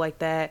and stuff like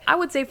that. I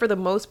would say for the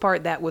most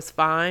part that was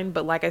fine,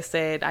 but like I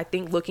said, I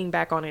think looking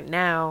back on it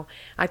now,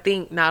 I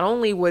think not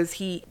only was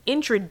he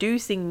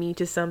introducing me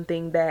to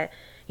something that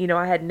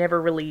I had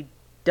never really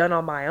done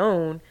on my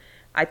own,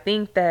 I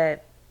think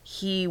that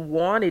he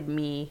wanted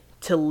me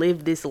to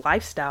live this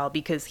lifestyle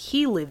because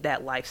he lived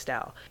that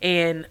lifestyle.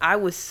 And I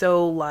was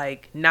so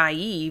like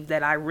naive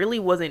that I really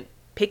wasn't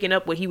picking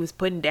up what he was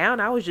putting down.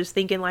 I was just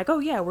thinking like, oh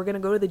yeah, we're gonna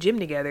go to the gym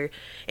together.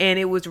 And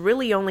it was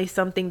really only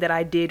something that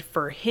I did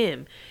for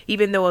him.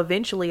 Even though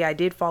eventually I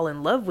did fall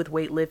in love with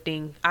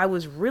weightlifting, I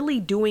was really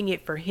doing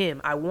it for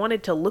him. I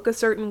wanted to look a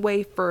certain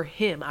way for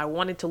him. I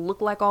wanted to look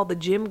like all the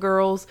gym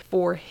girls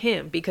for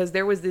him, because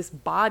there was this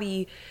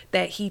body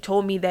that he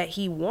told me that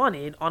he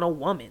wanted on a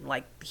woman.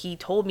 Like, he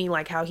told me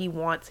like how he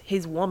wants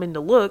his woman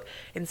to look,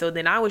 and so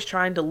then I was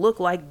trying to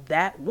look like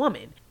that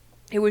woman.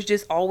 It was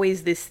just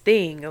always this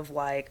thing of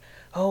like,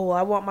 oh,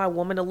 I want my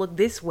woman to look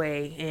this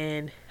way.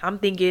 And I'm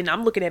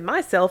looking at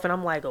myself and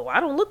I'm like, oh, I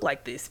don't look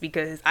like this,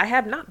 because I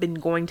have not been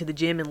going to the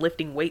gym and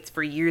lifting weights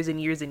for years and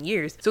years and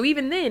years. So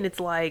even then it's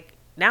like,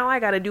 now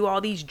I got to do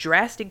all these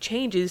drastic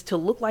changes to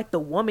look like the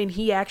woman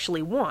he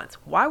actually wants.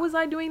 Why was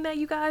I doing that,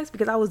 you guys?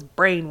 Because I was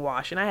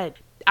brainwashed, and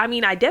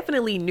I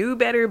definitely knew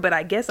better, but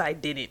I guess I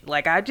didn't.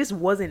 Like, I just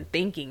wasn't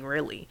thinking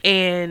really.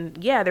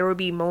 And yeah, there would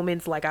be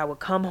moments like I would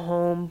come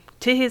home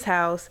to his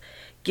house,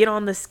 get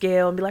on the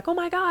scale and be like, oh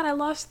my God, I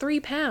lost 3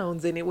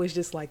 pounds. And it was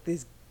just like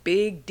this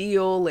big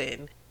deal.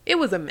 And it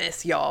was a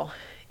mess, y'all.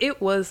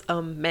 It was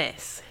a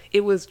mess.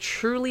 It was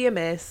truly a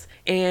mess.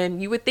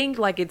 And you would think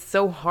like it's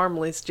so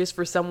harmless just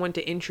for someone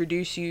to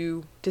introduce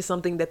you to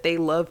something that they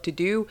love to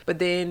do. But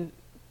then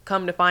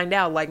come to find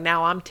out, like,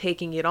 now I'm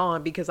taking it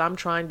on because I'm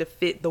trying to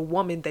fit the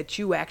woman that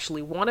you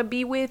actually want to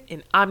be with,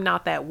 and I'm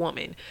not that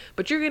woman.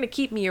 But you're going to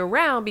keep me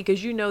around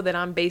because you know that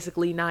I'm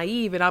basically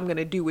naive and I'm going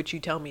to do what you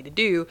tell me to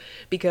do,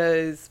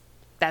 because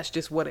that's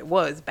just what it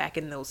was back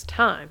in those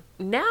times.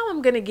 Now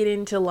I'm going to get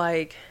into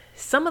like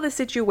some of the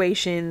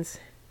situations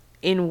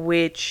in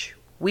which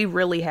we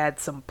really had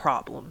some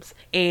problems.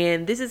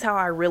 And this is how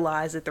I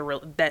realized that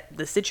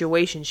the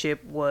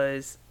situationship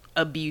was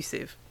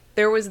abusive.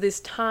 There was this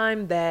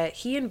time that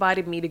he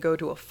invited me to go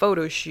to a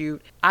photo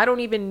shoot. I don't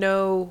even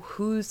know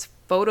whose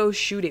photo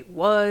shoot it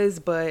was,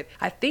 but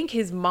I think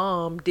his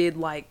mom did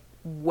like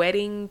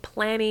wedding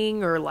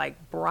planning or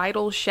like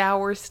bridal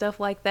shower,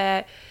 stuff like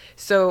that.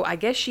 So I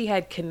guess she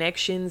had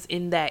connections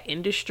in that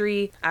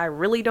industry. I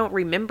really don't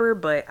remember,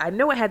 but I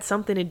know it had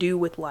something to do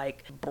with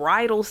like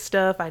bridal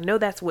stuff. I know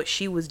that's what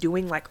she was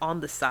doing like on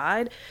the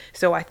side.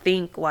 So I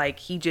think like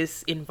he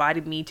just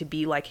invited me to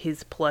be like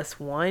his plus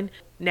one.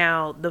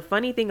 Now, the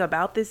funny thing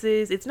about this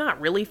is, it's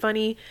not really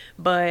funny,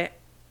 but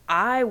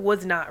I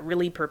was not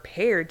really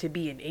prepared to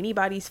be in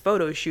anybody's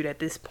photo shoot at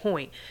this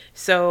point.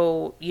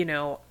 So,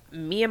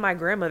 me and my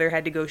grandmother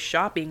had to go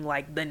shopping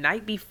like the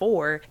night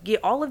before, get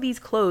all of these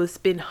clothes,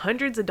 spend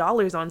hundreds of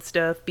dollars on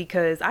stuff,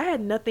 because I had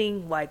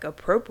nothing like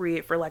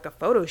appropriate for like a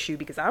photo shoot,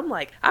 because I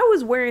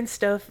was wearing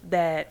stuff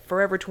that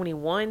Forever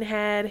 21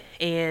 had,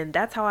 and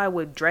that's how I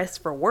would dress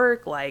for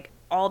work, like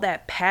all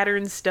that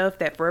pattern stuff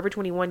that Forever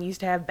 21 used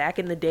to have back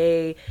in the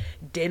day,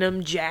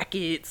 denim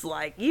jackets,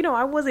 like,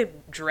 I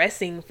wasn't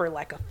dressing for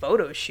like a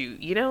photo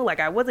shoot, like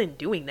I wasn't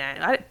doing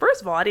that.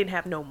 First of all, I didn't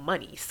have no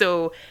money.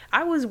 So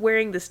I was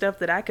wearing the stuff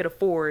that I could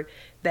afford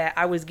that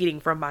I was getting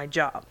from my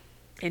job.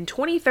 In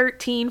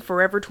 2013,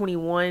 Forever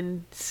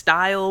 21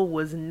 style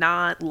was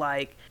not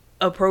like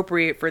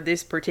appropriate for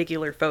this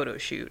particular photo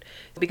shoot,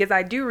 because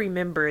I do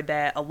remember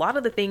that a lot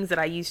of the things that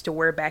I used to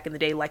wear back in the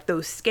day, like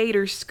those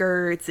skater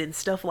skirts and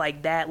stuff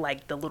like that,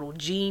 like the little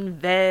jean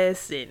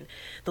vests and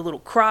the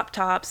little crop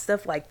tops,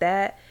 stuff like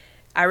that,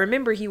 I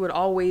remember he would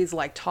always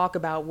like talk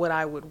about what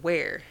I would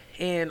wear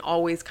and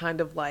always kind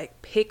of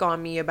like pick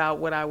on me about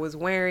what I was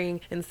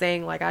wearing and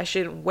saying like I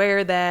shouldn't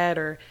wear that,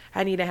 or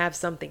I need to have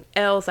something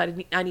else. I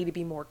need to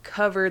be more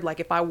covered. Like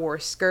if I wore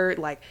a skirt,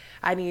 like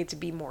I needed to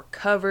be more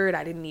covered.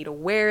 I didn't need to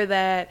wear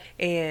that.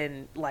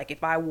 And like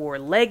if I wore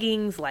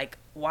leggings, like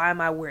why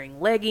am I wearing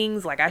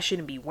leggings? Like I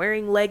shouldn't be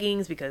wearing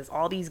leggings because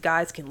all these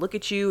guys can look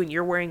at you and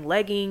you're wearing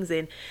leggings.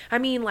 And I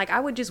mean, like I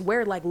would just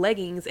wear like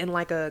leggings and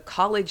like a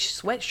college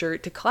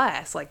sweatshirt to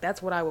class. Like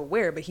that's what I would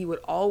wear. But he would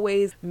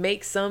always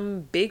make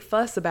some big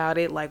fuss about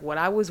it, like what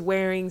I was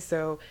wearing.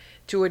 So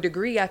to a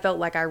degree, I felt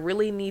like I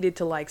really needed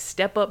to like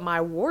step up my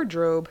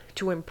wardrobe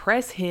to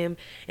impress him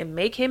and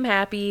make him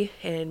happy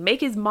and make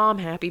his mom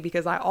happy,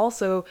 because I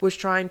also was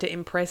trying to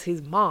impress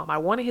his mom. I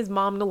wanted his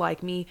mom to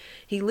like me.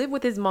 He lived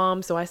with his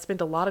mom, so I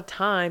spent a lot of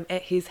time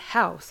at his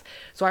house.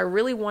 So I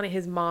really wanted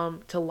his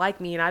mom to like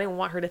me, and I didn't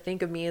want her to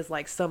think of me as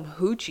like some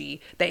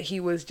hoochie that he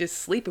was just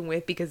sleeping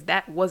with, because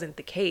that wasn't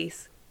the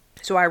case.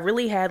 So I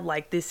really had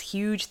like this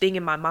huge thing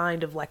in my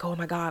mind of like, oh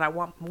my God, I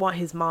want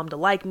his mom to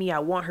like me. I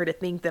want her to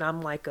think that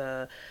I'm like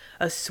a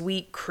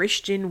sweet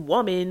Christian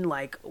woman.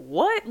 Like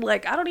what?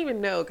 Like, I don't even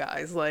know,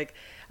 guys. Like,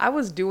 I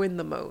was doing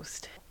the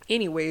most.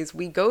 Anyways,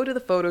 we go to the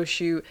photo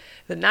shoot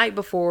the night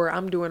before.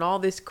 I'm doing all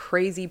this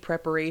crazy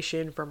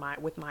preparation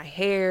with my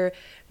hair,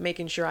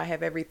 making sure I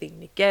have everything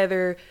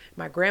together.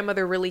 My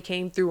grandmother really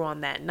came through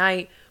on that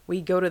night.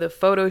 We go to the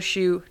photo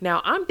shoot.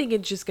 Now I'm thinking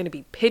it's just going to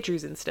be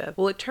pictures and stuff.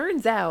 Well, it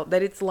turns out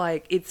that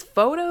it's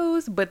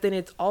photos, but then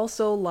it's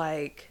also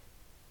like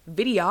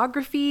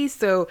videography.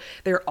 So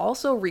they're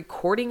also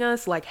recording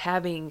us like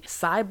having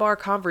sidebar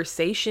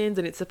conversations,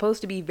 and it's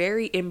supposed to be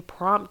very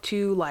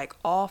impromptu, like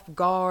off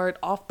guard,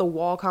 off the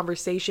wall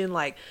conversation,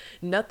 like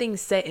nothing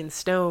set in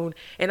stone.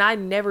 And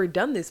I'd never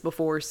done this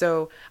before,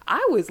 so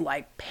I was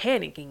like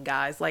panicking,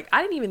 guys. Like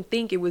I didn't even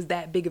think it was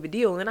that big of a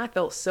deal, and I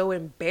felt so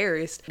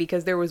embarrassed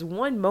because there was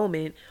one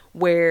moment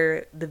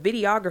where the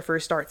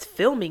videographer starts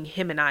filming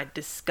him and I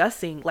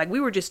discussing, like we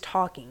were just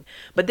talking,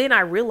 but then I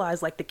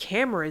realized like the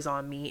camera is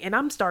on me and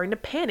I'm starting to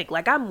panic.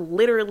 Like I'm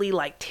literally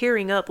like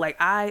tearing up, like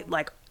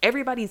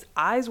everybody's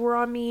eyes were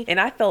on me, and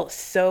I felt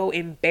so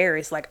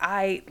embarrassed. Like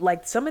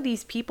some of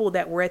these people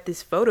that were at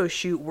this photo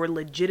shoot were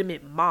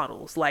legitimate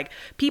models, like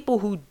people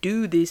who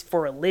do this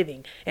for a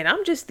living. And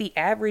I'm just the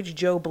average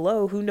Joe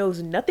Blow who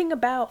knows nothing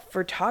about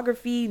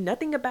photography,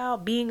 nothing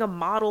about being a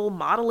model,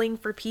 modeling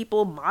for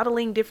people,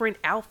 modeling different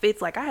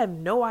outfits. Like I have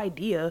no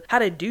idea how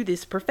to do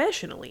this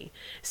professionally.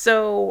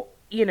 So,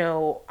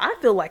 I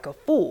feel like a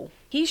fool.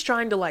 He's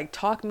trying to like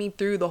talk me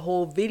through the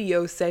whole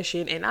video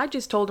session, and I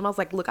just told him, I was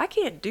like, look, I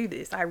can't do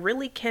this. I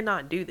really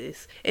cannot do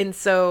this. And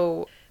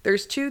so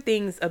there's two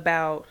things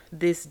about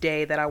this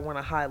day that I want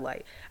to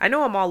highlight. I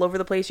know I'm all over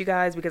the place, you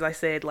guys, because I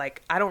said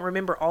like I don't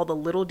remember all the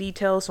little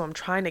details, so I'm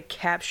trying to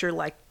capture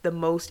like the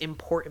most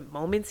important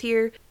moments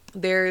here.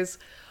 There's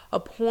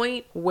a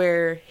point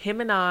where him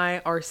and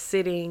I are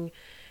sitting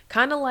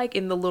kind of like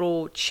in the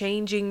little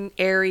changing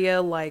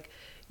area, like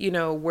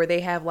where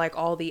they have like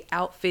all the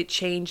outfit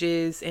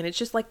changes, and it's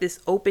just like this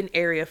open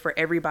area for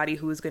everybody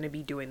who is going to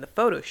be doing the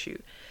photo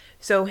shoot.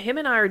 So him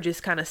and I are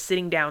just kind of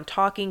sitting down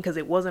talking because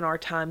it wasn't our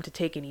time to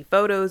take any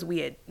photos. We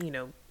had,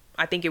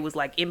 I think it was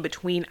like in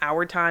between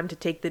our time to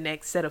take the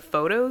next set of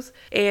photos.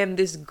 And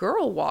this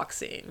girl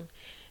walks in,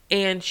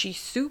 and she's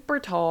super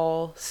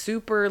tall,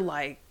 super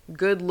like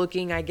good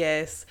looking, I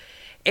guess.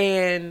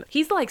 And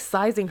he's like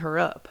sizing her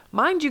up.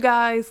 Mind you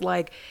guys,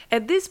 like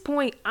at this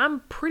point, I'm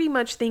pretty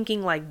much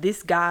thinking like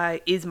this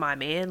guy is my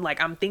man. Like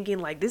I'm thinking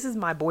like this is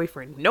my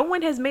boyfriend. No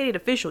one has made it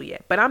official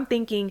yet, but I'm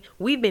thinking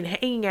we've been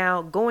hanging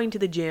out, going to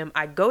the gym.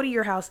 I go to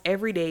your house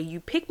every day. You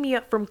pick me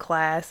up from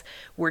class.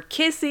 We're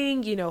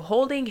kissing,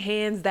 holding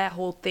hands, that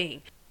whole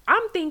thing.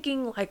 I'm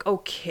thinking like,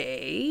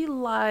 okay,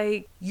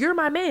 like you're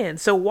my man.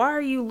 So why are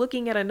you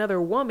looking at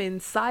another woman,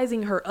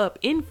 sizing her up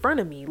in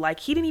front of me? Like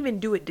he didn't even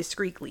do it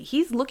discreetly.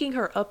 He's looking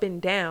her up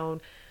and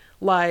down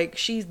like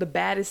she's the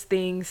baddest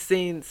thing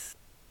since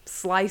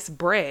sliced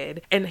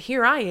bread. And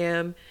here I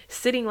am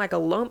sitting like a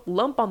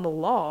lump on the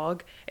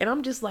log. And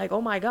I'm just like,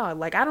 oh my God,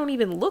 like I don't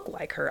even look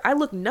like her. I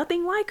look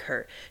nothing like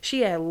her.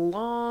 She had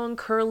long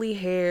curly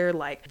hair,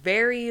 like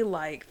very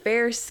like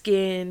fair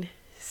skin,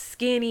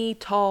 skinny,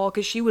 tall,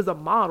 because she was a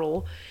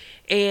model,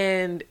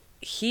 and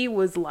he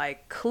was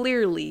like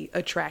clearly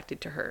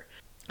attracted to her.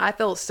 I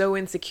felt so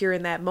insecure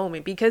in that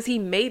moment because he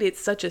made it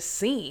such a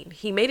scene.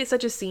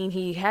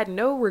 He had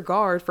no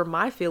regard for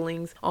my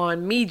feelings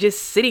on me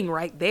just sitting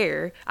right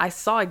there. I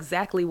saw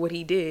exactly what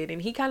he did,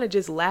 and he kind of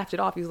just laughed it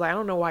off. He was like, I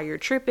don't know why you're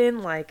tripping.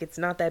 Like, it's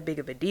not that big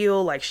of a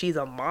deal. Like, she's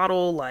a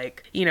model,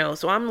 like,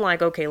 so I'm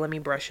like, okay, let me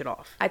brush it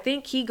off. I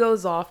think he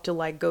goes off to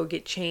like go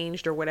get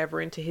changed or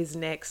whatever into his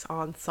next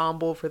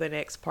ensemble for the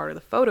next part of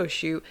the photo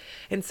shoot.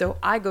 And so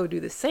I go do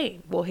the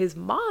same. Well, his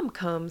mom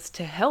comes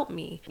to help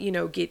me,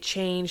 get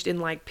changed and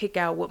like pick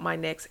out what my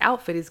next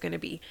outfit is going to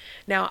be.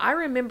 Now, I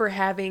remember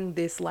having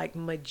this like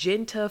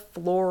magenta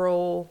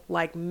floral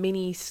like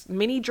mini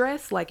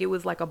dress. Like it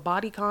was like a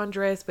bodycon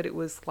dress, but it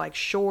was like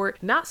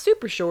short, not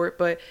super short,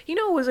 but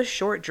it was a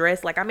short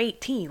dress. Like I'm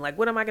 18. Like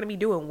what am I going to be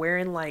doing?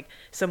 Wearing like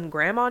some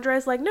grandma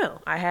dress? Like no,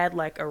 I had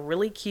like a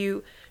really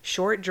cute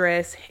short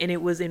dress, and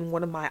it was in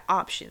one of my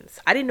options.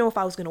 I didn't know if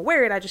I was going to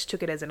wear it. I just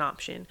took it as an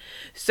option.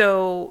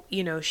 So,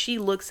 she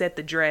looks at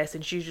the dress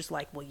and she's just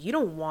like, well, you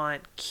don't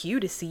want Q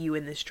to see you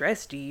in this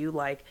dress, do you?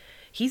 Like,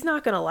 he's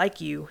not gonna like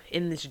you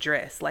in this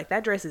dress. Like,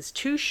 that dress is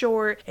too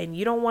short and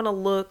you don't want to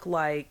look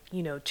like,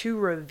 too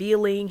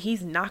revealing.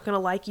 He's not gonna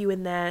like you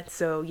in that.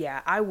 So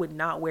yeah, I would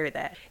not wear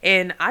that.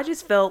 And I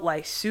just felt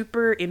like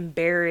super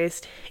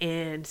embarrassed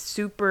and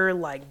super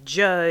like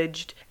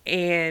judged.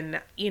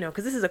 And,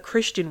 because this is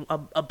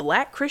a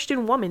black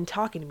Christian woman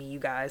talking to me, you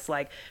guys,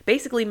 like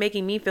basically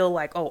making me feel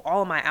like, oh,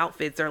 all my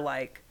outfits are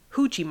like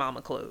hoochie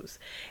mama clothes.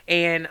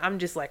 And I'm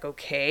just like,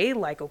 okay,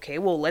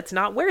 well, let's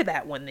not wear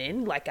that one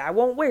then. Like, I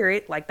won't wear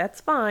it. Like, that's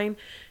fine.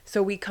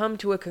 So we come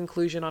to a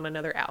conclusion on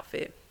another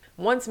outfit.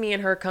 Once me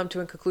and her come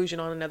to a conclusion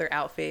on another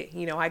outfit,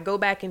 I go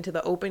back into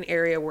the open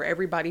area where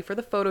everybody for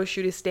the photo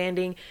shoot is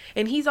standing,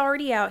 and he's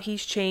already out,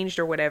 he's changed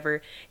or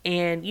whatever.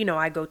 And,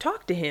 I go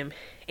talk to him,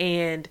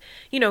 and,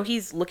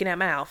 he's looking at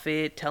my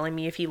outfit, telling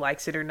me if he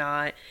likes it or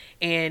not.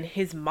 And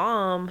his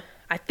mom,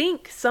 I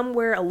think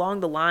somewhere along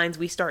the lines,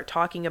 we start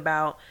talking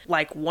about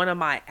like one of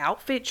my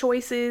outfit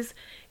choices,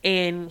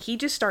 and he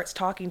just starts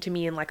talking to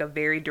me in like a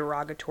very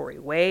derogatory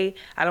way.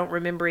 I don't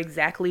remember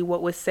exactly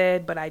what was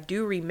said, but I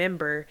do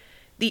remember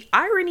the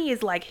irony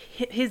is like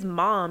his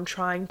mom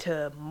trying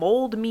to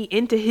mold me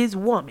into his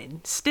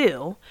woman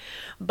still.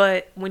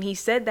 But when he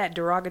said that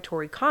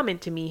derogatory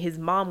comment to me, his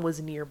mom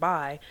was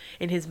nearby,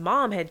 and his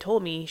mom had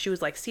told me, she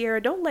was like,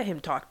 Sierra, don't let him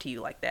talk to you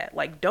like that.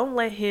 Like, don't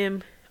let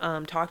him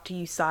talk to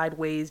you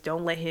sideways.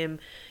 Don't let him,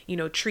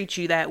 treat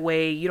you that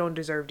way. You don't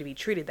deserve to be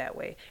treated that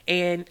way.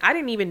 And I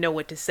didn't even know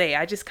what to say.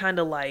 I just kind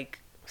of like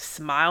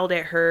smiled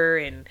at her,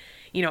 and,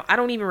 I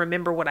don't even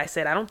remember what I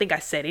said. I don't think I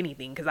said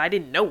anything because I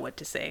didn't know what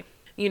to say.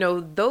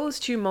 Those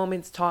two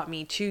moments taught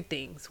me two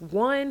things.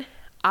 One,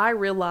 I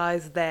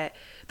realized that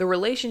the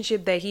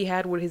relationship that he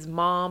had with his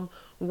mom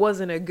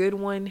wasn't a good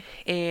one,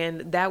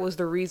 and that was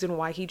the reason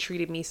why he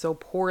treated me so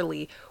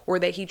poorly, or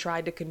that he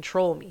tried to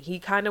control me. He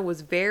kind of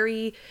was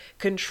very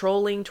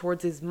controlling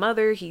towards his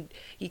mother. He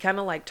kind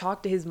of like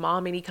talked to his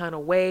mom any kind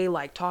of way,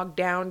 like talked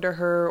down to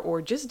her, or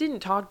just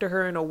didn't talk to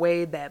her in a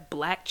way that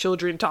black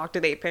children talk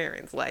to their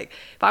parents. Like,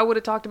 if I would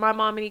have talked to my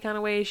mom any kind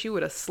of way, she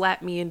would have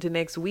slapped me into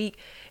next week.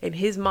 And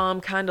his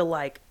mom kind of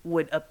like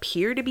would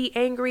appear to be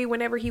angry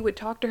whenever he would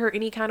talk to her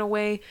any kind of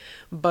way,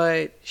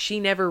 but she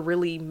never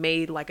really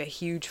made like a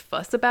huge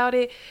fuss about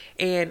it.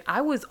 And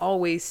I was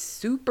always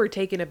super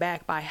taken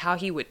aback by how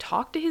he would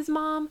talk to his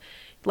mom.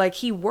 Like,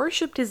 he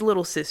worshiped his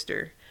little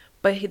sister,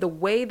 but the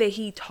way that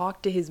he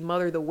talked to his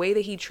mother, the way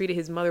that he treated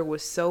his mother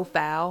was so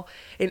foul.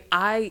 And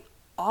I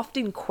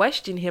often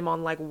question him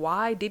on like,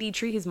 why did he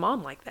treat his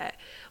mom like that?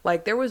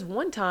 Like, there was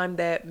one time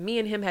that me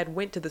and him had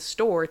went to the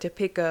store to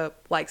pick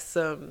up like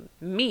some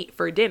meat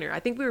for dinner. I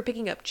think we were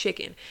picking up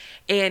chicken,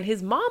 and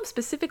his mom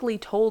specifically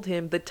told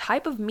him the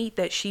type of meat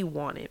that she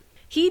wanted.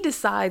 He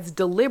decides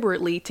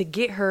deliberately to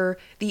get her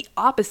the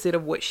opposite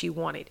of what she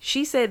wanted.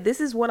 She said, this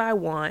is what I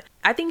want.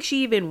 I think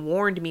she even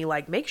warned me,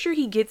 like, make sure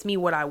he gets me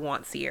what I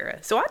want,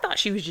 Sierra. So I thought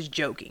she was just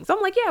joking. So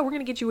I'm like, yeah, we're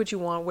going to get you what you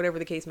want, whatever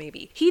the case may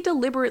be. He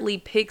deliberately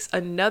picks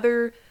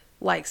another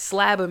like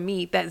slab of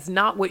meat that's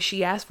not what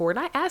she asked for. And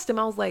I asked him,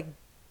 I was like,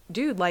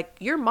 dude, like,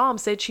 your mom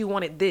said she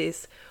wanted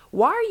this.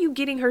 Why are you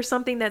getting her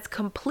something that's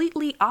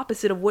completely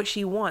opposite of what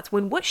she wants,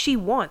 when what she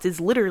wants is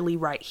literally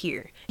right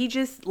here? He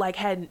just like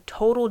had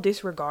total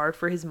disregard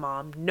for his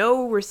mom,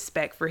 no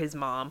respect for his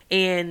mom.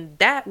 And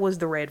that was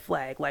the red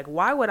flag. Like,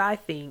 why would I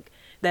think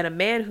that a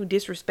man who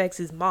disrespects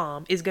his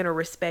mom is going to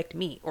respect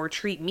me or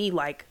treat me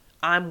like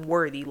I'm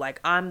worthy,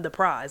 like I'm the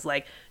prize?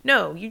 Like,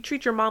 no, you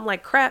treat your mom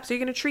like crap, so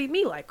you're going to treat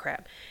me like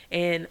crap.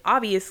 And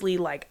obviously,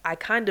 like, I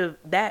kind of,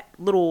 that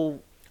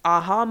little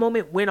aha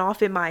moment went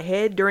off in my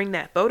head during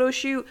that photo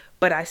shoot,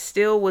 but I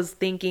still was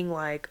thinking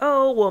like,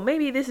 oh, well,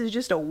 maybe this is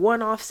just a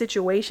one-off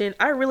situation.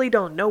 I really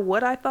don't know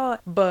what I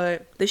thought,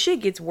 but the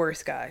shit gets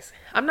worse, guys.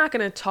 I'm not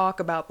going to talk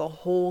about the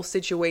whole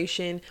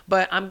situation,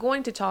 but I'm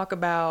going to talk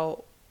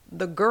about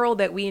the girl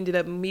that we ended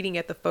up meeting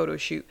at the photo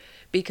shoot,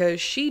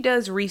 because she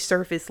does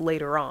resurface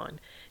later on.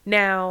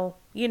 Now,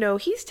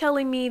 he's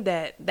telling me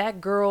that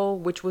that girl,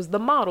 which was the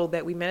model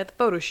that we met at the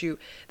photo shoot,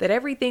 that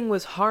everything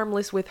was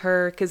harmless with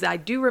her, because I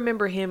do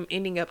remember him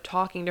ending up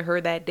talking to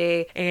her that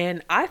day,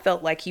 and I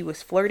felt like he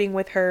was flirting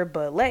with her,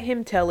 but let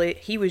him tell it.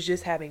 He was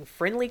just having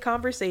friendly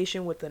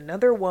conversation with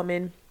another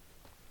woman,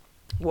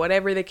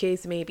 whatever the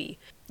case may be.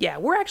 Yeah,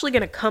 we're actually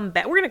going to come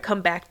back. We're going to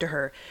come back to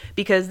her,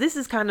 because this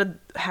is kind of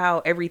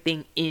how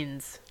everything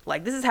ends.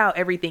 Like, this is how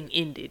everything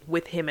ended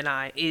with him and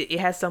I. It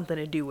has something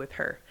to do with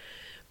her.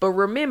 But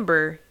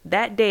remember,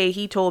 that day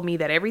he told me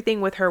that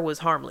everything with her was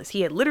harmless. He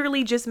had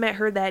literally just met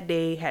her that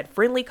day, had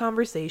friendly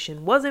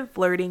conversation, wasn't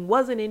flirting,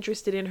 wasn't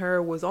interested in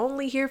her, was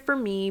only here for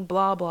me,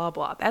 blah, blah,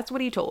 blah. That's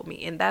what he told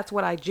me. And that's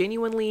what I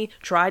genuinely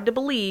tried to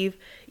believe,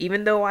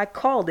 even though I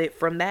called it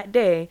from that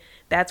day.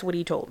 That's what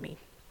he told me.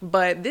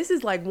 But this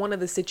is like one of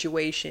the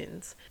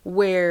situations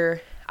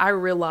where I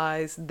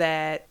realized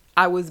that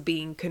I was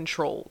being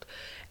controlled.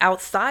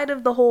 Outside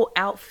of the whole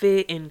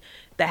outfit and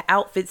the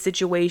outfit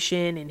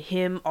situation and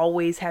him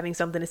always having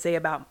something to say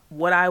about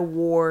what I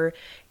wore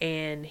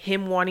and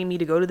him wanting me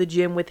to go to the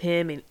gym with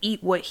him and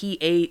eat what he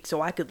ate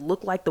so I could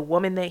look like the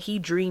woman that he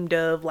dreamed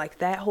of, like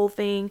that whole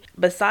thing.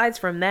 Besides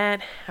from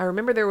that, I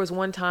remember there was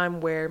one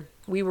time where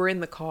we were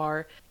in the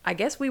car. I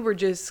guess we were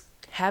just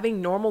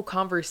having normal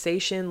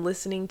conversation,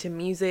 listening to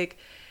music.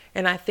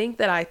 And I think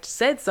that I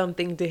said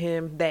something to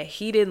him that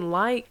he didn't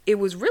like. It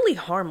was really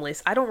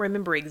harmless. I don't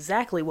remember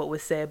exactly what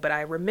was said, but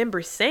I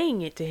remember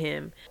saying it to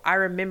him. I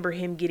remember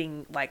him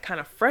getting like kind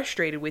of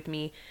frustrated with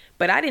me,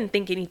 but I didn't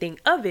think anything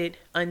of it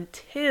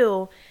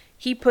until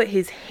he put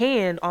his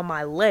hand on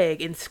my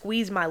leg and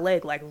squeezed my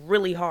leg like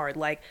really hard.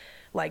 Like,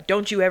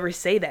 don't you ever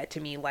say that to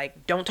me.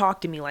 Like, don't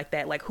talk to me like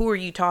that. Like, who are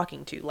you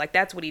talking to? Like,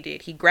 that's what he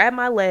did. He grabbed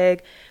my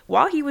leg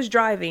while he was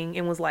driving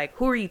and was like,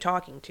 who are you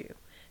talking to?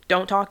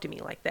 Don't talk to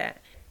me like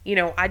that. You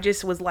know, I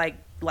just was like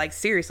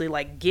seriously,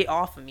 like, get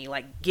off of me,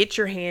 like, get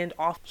your hand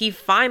off. He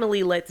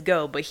finally lets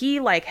go, but he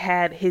like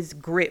had his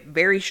grip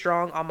very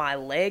strong on my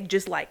leg,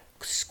 just like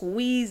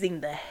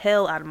squeezing the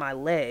hell out of my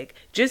leg,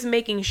 just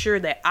making sure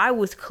that I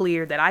was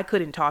clear that I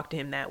couldn't talk to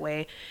him that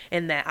way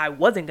and that I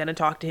wasn't going to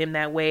talk to him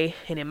that way.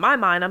 And in my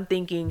mind, I'm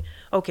thinking,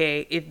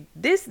 okay, if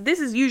this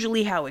is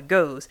usually how it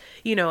goes.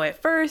 You know,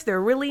 at first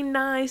they're really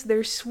nice,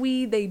 they're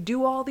sweet, they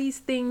do all these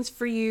things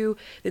for you,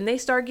 then they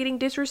start getting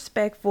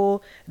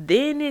disrespectful,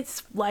 then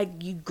it's like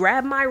you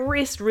grab my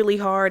wrist really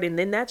hard, and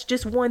then that's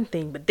just one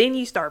thing, but then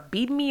you start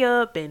beating me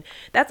up, and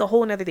that's a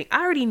whole nother thing.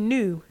 I already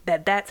knew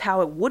that that's how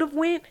it would have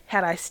went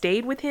had I stayed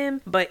with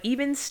him, but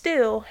even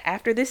still,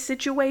 after this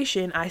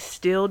situation, I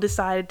still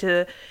decided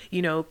to,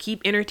 you know,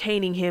 keep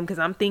entertaining him, because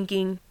I'm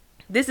thinking,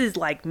 this is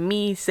like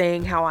me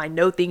saying how I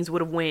know things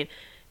would have went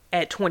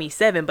at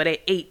 27, but at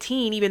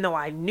 18, even though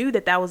I knew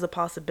that that was a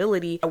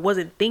possibility, I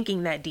wasn't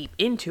thinking that deep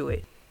into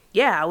it.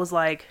 Yeah, I was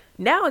like,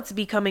 now it's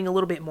becoming a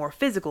little bit more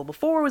physical.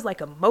 Before it was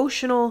like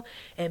emotional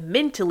and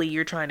mentally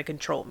you're trying to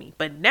control me,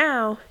 but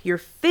now you're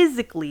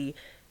physically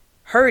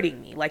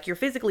hurting me. Like, you're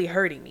physically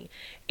hurting me.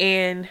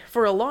 And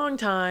for a long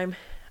time,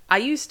 I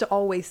used to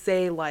always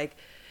say like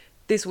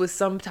this was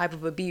some type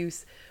of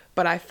abuse,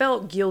 but I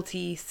felt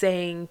guilty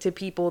saying to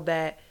people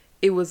that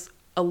it was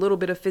a little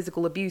bit of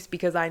physical abuse,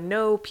 because I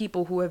know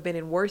people who have been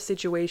in worse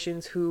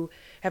situations, who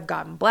have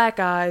gotten black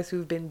eyes,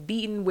 who've been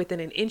beaten within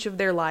an inch of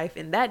their life,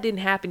 and that didn't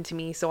happen to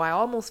me. So I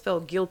almost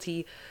felt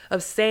guilty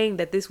of saying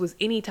that this was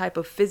any type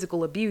of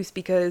physical abuse,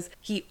 because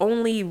he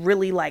only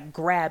really like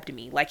grabbed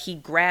me. Like, he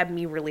grabbed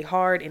me really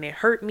hard and it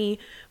hurt me,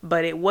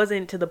 but it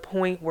wasn't to the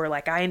point where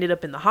like I ended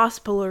up in the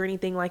hospital or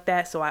anything like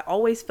that. So I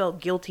always felt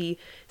guilty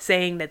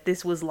saying that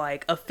this was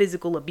like a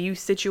physical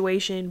abuse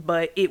situation,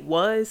 but it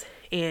was.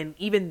 And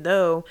even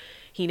though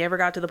he never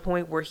got to the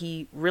point where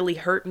he really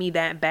hurt me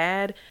that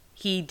bad,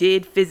 he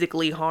did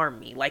physically harm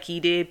me. Like, he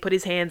did put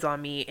his hands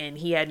on me, and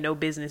he had no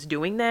business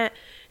doing that.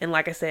 And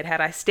like I said, had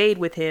I stayed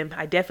with him,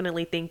 I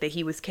definitely think that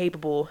he was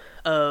capable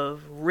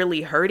of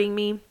really hurting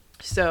me.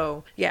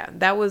 So yeah,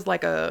 that was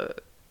like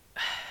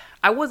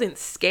I wasn't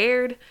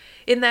scared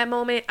in that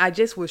moment. I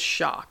just was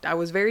shocked. I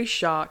was very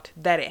shocked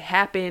that it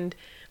happened.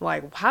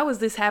 Like, how is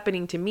this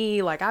happening to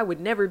me? Like, I would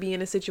never be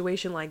in a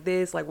situation like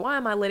this. Like, why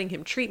am I letting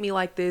him treat me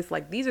like this?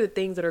 Like, these are the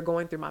things that are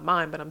going through my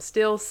mind, but I'm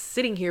still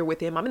sitting here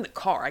with him. I'm in the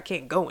car. I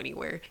can't go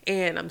anywhere.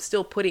 And I'm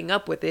still putting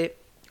up with it.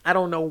 I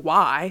don't know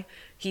why.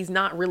 He's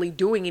not really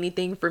doing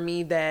anything for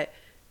me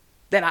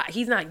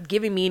he's not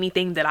giving me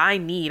anything that I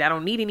need. I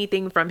don't need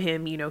anything from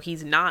him. You know,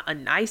 he's not a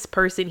nice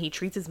person. He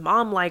treats his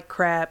mom like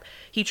crap.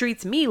 He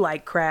treats me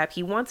like crap.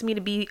 He wants me to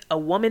be a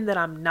woman that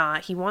I'm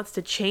not. He wants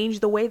to change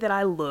the way that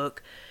I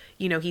look.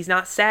 You know, he's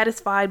not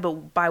satisfied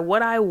but by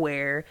what I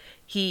wear.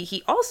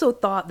 He also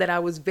thought that I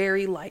was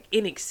very like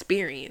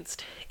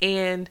inexperienced.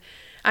 And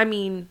I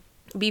mean,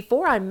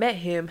 before I met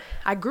him,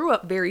 I grew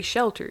up very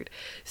sheltered.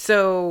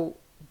 So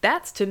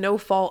that's to no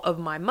fault of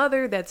my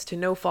mother. That's to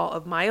no fault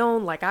of my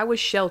own. Like, I was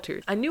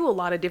sheltered. I knew a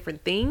lot of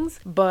different things,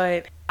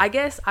 but I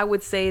guess I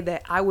would say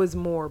that I was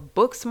more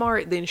book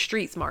smart than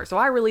street smart. So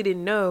I really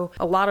didn't know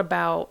a lot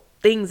about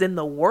things in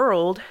the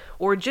world,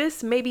 or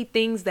just maybe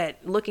things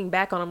that looking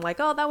back on, I'm like,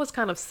 oh, that was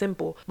kind of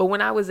simple. But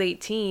when I was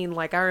 18,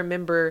 like, I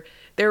remember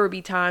there would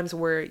be times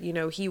where, you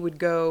know, he would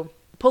go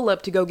pull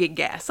up to go get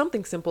gas,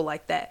 something simple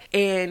like that.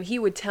 And he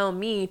would tell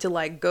me to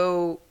like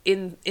go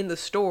in the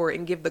store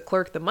and give the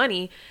clerk the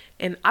money.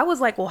 And I was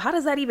like, well, how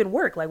does that even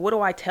work? Like, what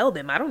do I tell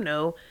them? I don't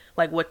know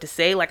like what to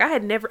say. Like, I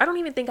don't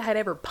even think I had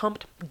ever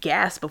pumped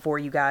gas before,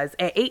 you guys.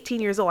 At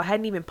 18 years old, I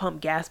hadn't even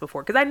pumped gas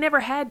before, because I never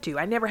had to.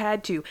 I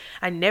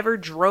never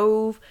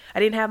drove. I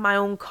didn't have my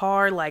own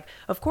car. Like,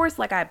 of course,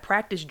 like, I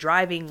practiced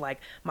driving like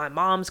my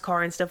mom's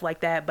car and stuff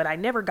like that, but I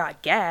never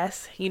got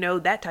gas, you know,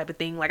 that type of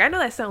thing. Like, I know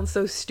that sounds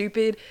so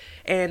stupid,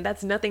 and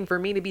that's nothing for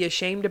me to be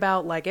ashamed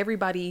about. Like,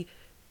 everybody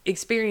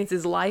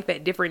experiences life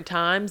at different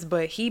times,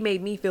 but he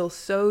made me feel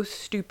so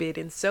stupid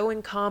and so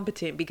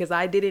incompetent because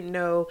I didn't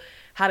know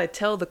how to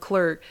tell the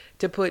clerk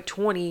to put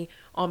 20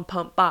 on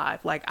pump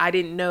 5. Like, I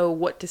didn't know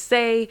what to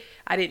say.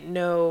 I didn't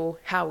know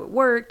how it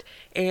worked.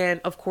 And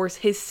of course,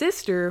 his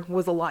sister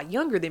was a lot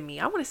younger than me.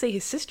 I want to say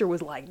his sister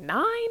was like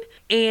 9,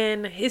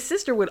 and his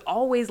sister would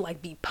always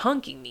like be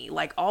punking me,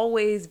 like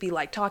always be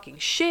like talking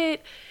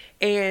shit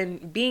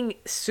and being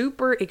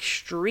super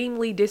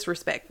extremely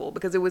disrespectful,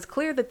 because it was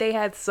clear that they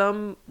had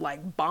some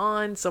like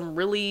bond, some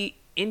really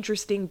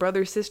interesting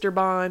brother sister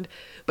bond,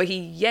 but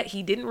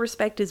he didn't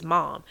respect his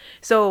mom.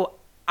 So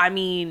I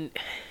mean,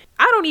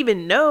 I don't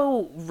even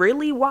know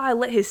really why I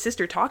let his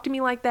sister talk to me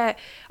like that.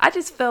 I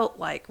just felt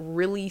like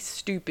really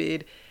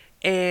stupid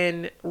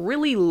and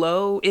really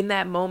low in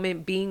that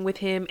moment being with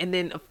him, and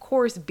then of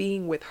course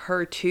being with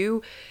her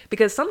too,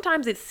 because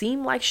sometimes it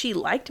seemed like she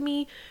liked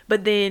me,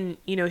 but then,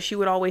 you know, she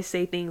would always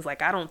say things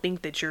like, I don't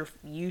think that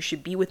you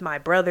should be with my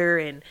brother,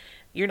 and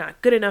you're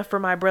not good enough for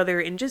my brother,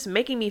 and just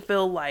making me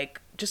feel like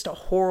just a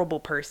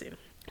horrible person.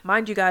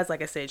 Mind you guys,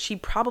 like I said, she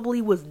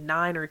probably was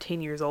 9 or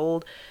 10 years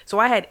old, so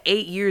I had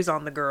 8 years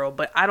on the girl,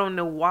 but I don't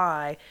know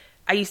why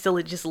I used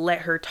to just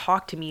let her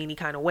talk to me any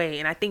kind of way.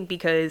 And I think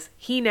because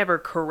he never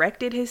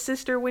corrected his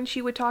sister when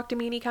she would talk to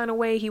me any kind of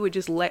way, he would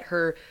just let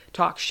her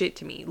talk shit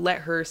to me,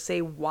 let her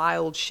say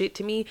wild shit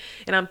to me.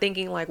 And I'm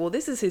thinking like, well,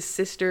 this is his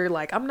sister.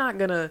 Like, I'm not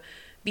gonna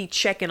be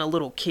checking a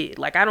little kid.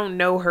 Like, I don't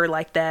know her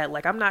like that.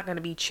 Like, I'm not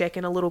gonna be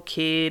checking a little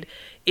kid.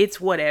 It's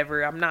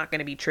whatever. I'm not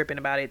gonna be tripping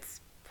about it.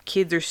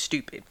 Kids are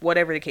stupid,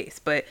 whatever the case.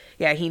 But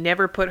yeah, he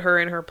never put her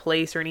in her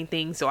place or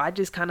anything. So I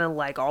just kind of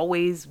like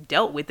always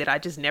dealt with it. I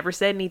just never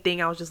said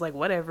anything. I was just like,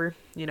 whatever,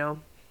 you know,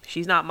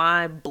 she's not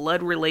my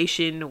blood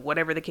relation,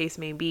 whatever the case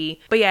may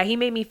be. But yeah, he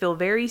made me feel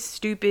very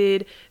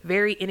stupid,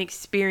 very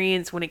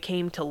inexperienced when it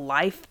came to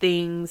life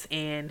things.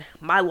 And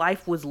my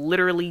life was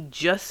literally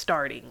just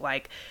starting.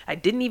 Like, I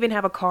didn't even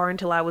have a car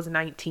until I was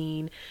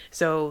 19.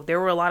 So there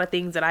were a lot of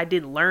things that I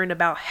didn't learn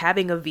about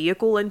having a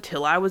vehicle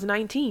until I was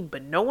 19.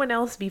 But no one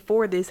else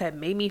before this had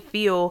made me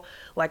feel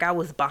like I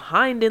was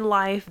behind in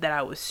life, that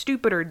I was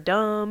stupid or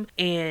dumb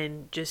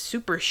and just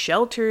super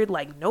sheltered.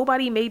 Like,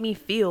 nobody made me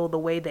feel the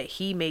way that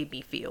he made me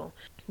feel.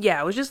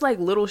 Yeah, it was just like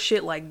little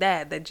shit like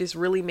that just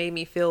really made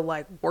me feel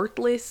like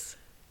worthless.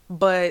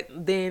 But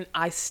then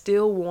I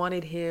still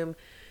wanted him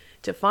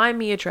to find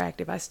me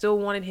attractive. I still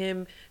wanted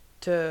him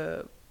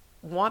to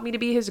want me to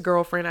be his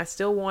girlfriend. I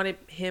still wanted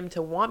him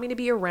to want me to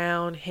be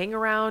around, hang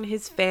around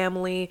his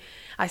family.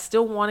 I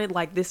still wanted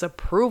like this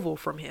approval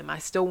from him. I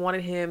still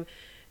wanted him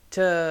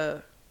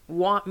to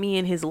want me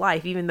in his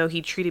life, even though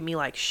he treated me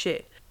like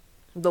shit.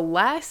 The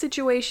last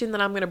situation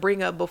that I'm going to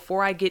bring up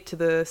before I get to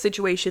the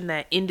situation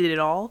that ended it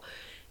all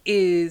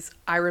is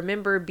I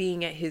remember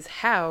being at his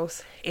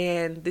house,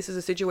 and this is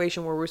a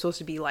situation where we're supposed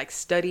to be like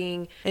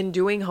studying and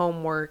doing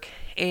homework,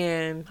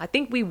 and I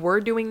think we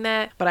were doing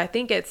that, but I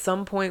think at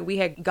some point we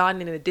had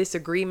gotten in a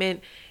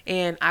disagreement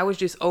and I was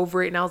just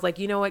over it, and I was like,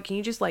 you know what, can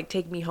you just like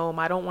take me home?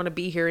 I don't want to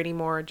be here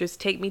anymore.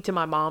 Just take me to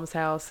my mom's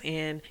house,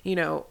 and you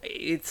know,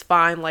 it's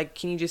fine. Like,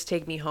 can you just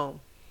take me home?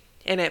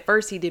 And at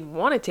first he didn't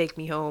want to take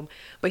me home,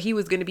 but he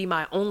was going to be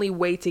my only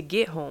way to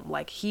get home.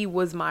 Like, he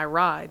was my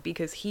ride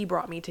because he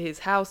brought me to his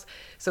house.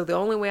 So the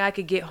only way I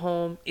could get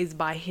home is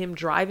by him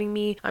driving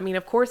me. I mean,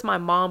 of course my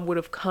mom would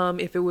have come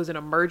if it was an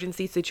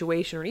emergency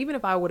situation, or even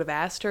if I would have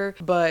asked her.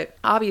 But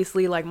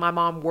obviously, like, my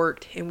mom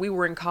worked and we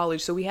were in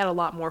college, so we had a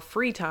lot more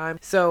free time.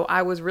 So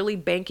I was really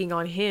banking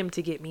on him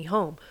to get me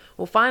home.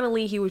 Well,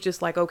 finally he was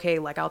just like, okay,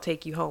 like, I'll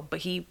take you home.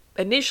 But he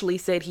initially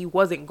said he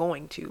wasn't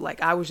going to.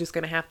 Like, I was just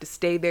going to have to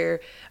stay there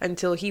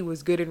until he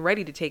was good and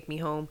ready to take me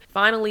home.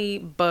 Finally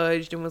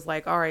budged and was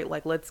like, all right,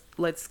 like,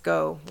 let's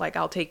go. Like,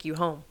 I'll take you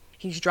home.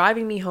 He's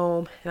driving me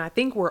home, and I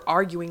think we're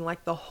arguing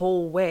like the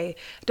whole way.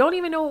 Don't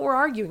even know what we're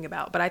arguing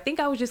about, but I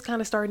think I was just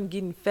kind of starting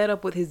getting fed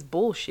up with his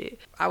bullshit.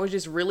 I was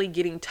just really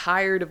getting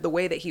tired of the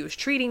way that he was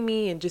treating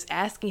me, and just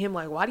asking him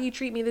like, why do you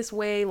treat me this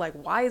way? Like,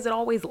 why is it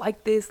always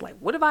like this? Like,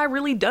 what have I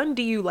really done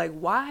to you? Like,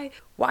 why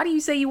do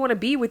you say you want to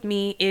be with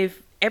me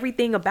if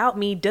everything about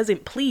me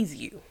doesn't please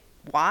you?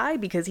 Why?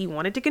 Because he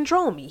wanted to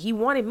control me. He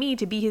wanted me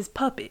to be his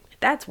puppet.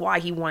 That's why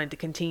he wanted to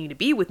continue to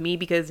be with me,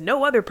 because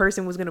no other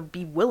person was going to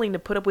be willing to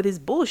put up with his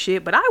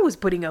bullshit, but I was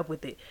putting up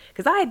with it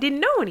because I didn't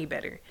know any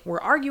better.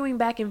 We're arguing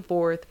back and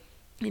forth.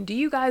 And do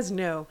you guys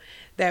know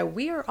that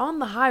we are on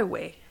the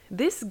highway?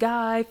 This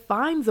guy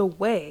finds a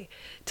way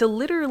to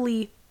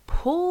literally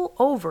pull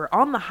over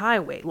on the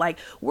highway. Like,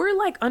 we're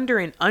like under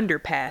an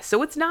underpass,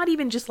 so it's not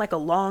even just like a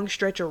long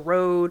stretch of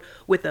road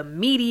with a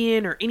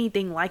median or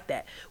anything like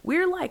that.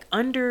 We're like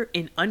under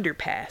an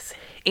underpass,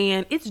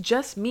 and it's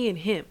just me and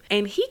him,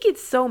 and he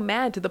gets so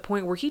mad to the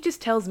point where he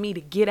just tells me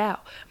to get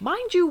out.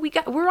 Mind you,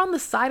 we're on the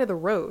side of the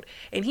road,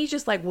 and he's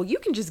just like, well, you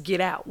can just get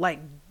out, like,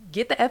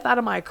 get the F out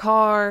of my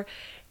car.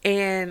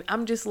 And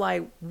I'm just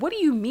like, what do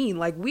you mean?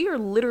 Like, we are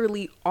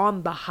literally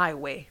on the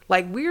highway.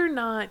 Like, we're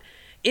not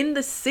in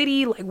the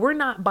city. Like, we're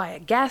not by a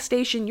gas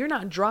station. You're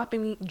not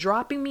dropping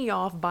me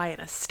off by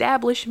an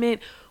establishment.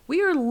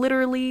 We are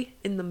literally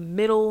in the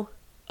middle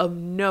of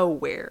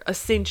nowhere,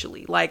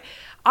 essentially. Like,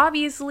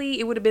 Obviously,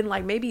 it would have been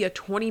like maybe a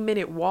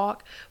 20-minute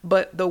walk,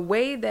 but the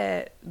way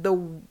that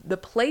the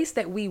place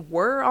that we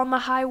were on the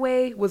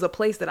highway was a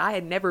place that I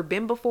had never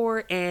been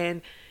before,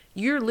 and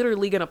you're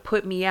literally going to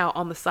put me out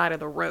on the side of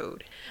the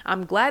road.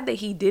 I'm glad that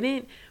he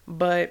didn't,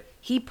 but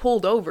he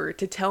pulled over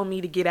to tell me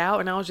to get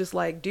out. And I was just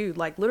like, dude,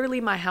 like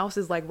literally my house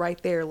is like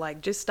right there. Like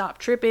just stop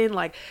tripping.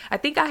 Like I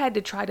think I had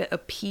to try to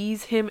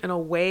appease him in a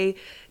way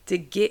to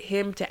get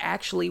him to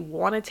actually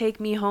want to take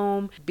me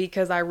home,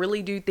 because I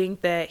really do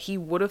think that he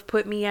would have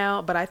put me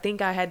out. But I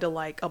think I had to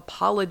like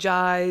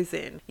apologize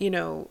and,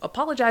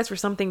 apologize for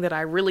something that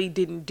I really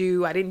didn't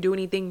do. I didn't do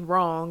anything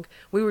wrong.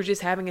 We were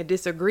just having a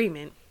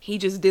disagreement. He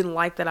just didn't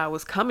like that I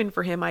was coming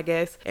for him, I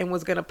guess, and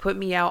was going to put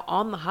me out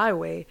on the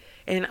highway.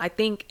 And I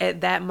think at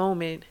that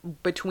moment,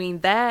 between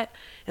that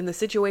and the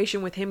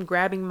situation with him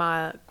grabbing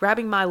my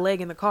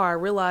leg in the car, I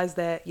realized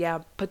that,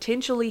 yeah,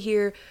 potentially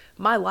here,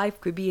 my life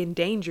could be in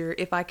danger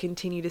if I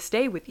continue to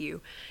stay with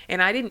you.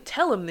 And I didn't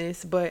tell him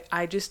this, but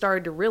I just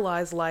started to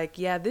realize like,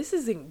 yeah, this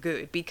isn't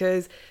good,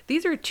 because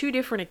these are two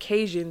different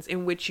occasions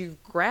in which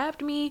you've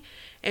grabbed me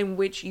in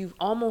which you've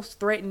almost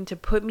threatened to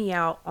put me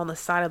out on the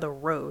side of the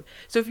road.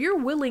 So if you're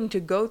willing to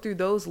go through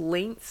those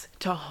lengths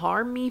to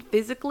harm me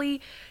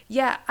physically,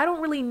 yeah, I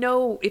don't really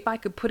know if I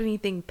could put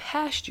anything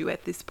past you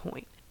at this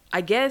point.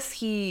 I guess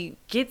he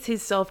gets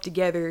himself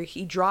together.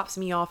 He drops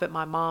me off at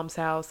my mom's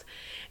house.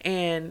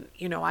 And,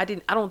 I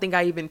don't think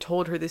I even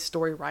told her this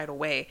story right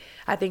away.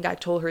 I think I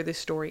told her this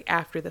story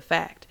after the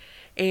fact.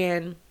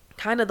 And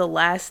kind of the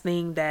last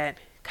thing that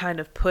kind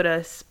of put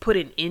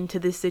an end to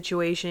this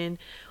situation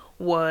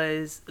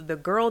was the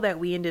girl that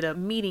we ended up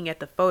meeting at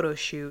the photo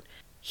shoot.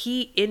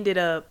 He ended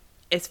up,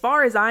 as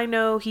far as I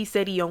know, he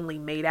said he only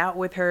made out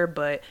with her,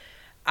 but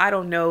I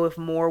don't know if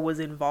more was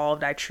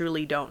involved. I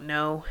truly don't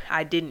know.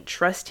 I didn't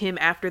trust him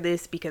after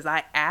this, because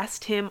I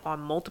asked him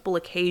on multiple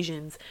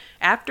occasions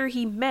after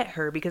he met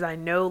her, because I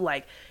know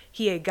like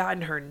he had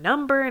gotten her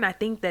number and I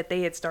think that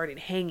they had started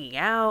hanging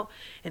out.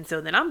 And so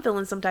then I'm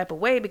feeling some type of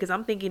way, because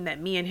I'm thinking that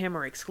me and him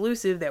are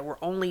exclusive, that we're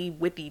only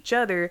with each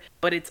other.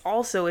 But it's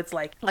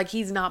like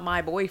he's not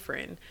my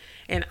boyfriend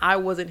and I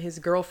wasn't his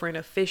girlfriend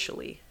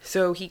officially.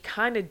 So he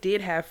kind of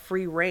did have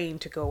free reign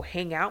to go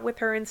hang out with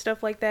her and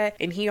stuff like that.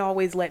 And he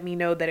always let me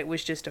know that it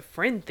was just a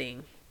friend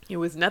thing. It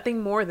was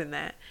nothing more than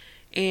that.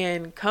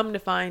 And come to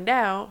find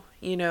out,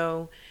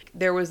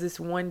 there was this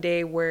one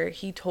day where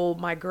he told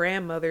my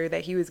grandmother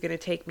that he was going to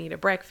take me to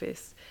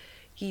breakfast.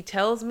 He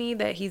tells her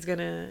that he's going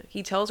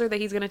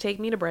to take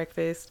me to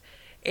breakfast,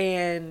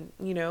 and,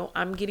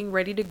 I'm getting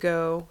ready to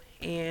go,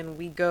 and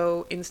we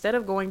go, instead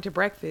of going to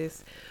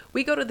breakfast,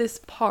 we go to this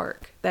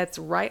park that's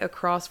right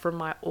across from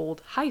my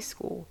old high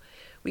school.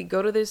 We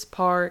go to this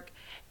park,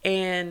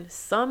 and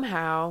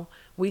somehow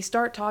we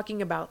start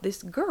talking about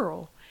this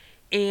girl.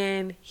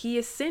 And he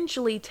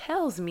essentially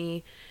tells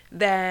me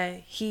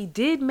that he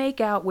did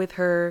make out with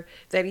her,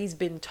 that he's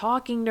been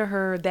talking to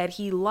her, that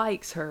he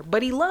likes her,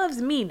 but he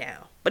loves me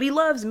now. But he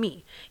loves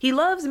me. He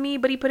loves me,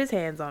 but he put his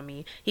hands on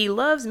me. He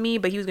loves me,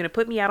 but he was going to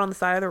put me out on the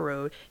side of the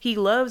road. He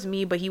loves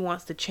me, but he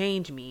wants to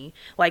change me.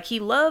 Like, he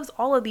loves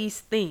all of these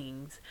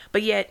things,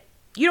 but yet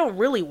you don't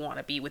really want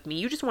to be with me.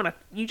 You just want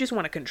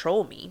to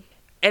control me.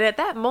 And at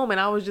that moment,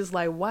 I was just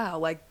like, wow,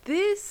 like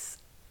this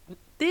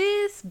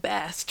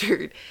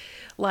bastard.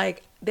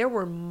 Like, there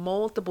were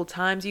multiple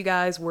times, you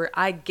guys, where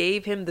I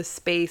gave him the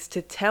space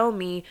to tell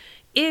me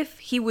if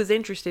he was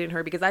interested in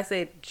her, because I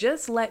said,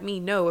 just let me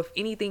know if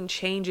anything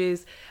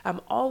changes. I'm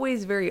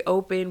always very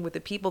open with the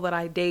people that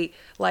I date.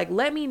 Like,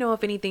 let me know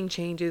if anything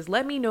changes.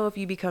 Let me know if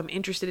you become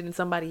interested in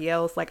somebody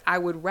else. Like, I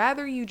would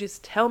rather you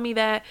just tell me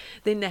that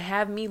than to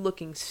have me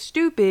looking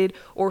stupid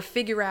or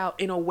figure out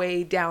in a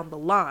way down the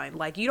line.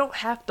 Like, you don't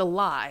have to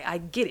lie. I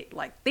get it.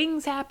 Like,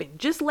 things happen.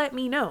 Just let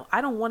me know.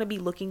 I don't want to be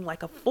looking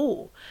like a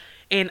fool.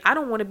 And I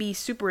don't want to be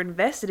super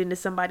invested into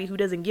somebody who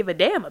doesn't give a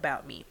damn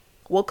about me.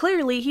 Well,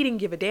 clearly he didn't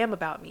give a damn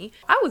about me.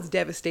 I was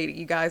devastated,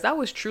 you guys. I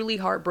was truly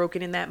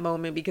heartbroken in that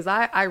moment, because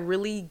I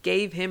really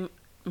gave him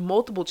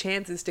multiple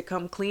chances to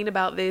come clean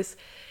about this,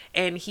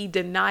 and he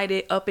denied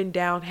it up and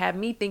down, had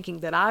me thinking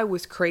that I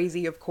was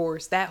crazy, of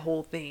course, that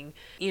whole thing,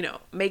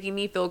 making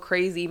me feel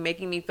crazy,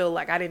 making me feel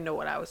like I didn't know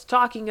what I was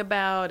talking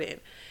about, and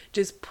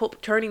just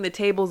turning the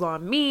tables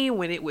on me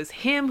when it was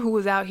him who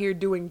was out here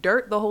doing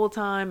dirt the whole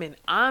time, and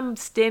I'm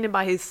standing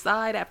by his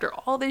side after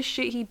all this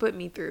shit he put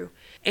me through.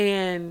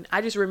 And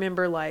I just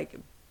remember like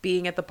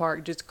being at the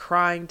park just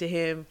crying to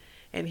him,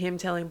 and him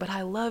telling, but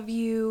I love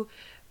you,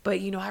 but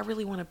I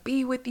really want to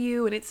be with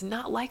you, and it's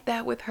not like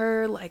that with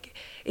her. Like,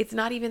 it's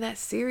not even that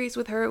serious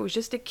with her. It was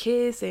just a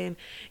kiss, and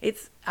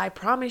I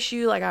promise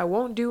you, like, I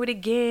won't do it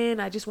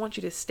again. I just want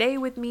you to stay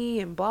with me,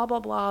 and blah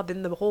blah blah.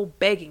 Then the whole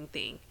begging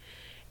thing.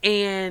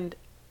 And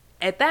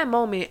at that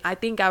moment, I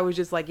think I was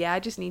just like, yeah, I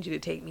just need you to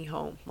take me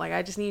home. Like,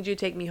 I just need you to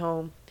take me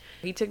home.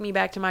 He took me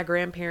back to my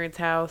grandparents'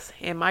 house,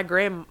 and my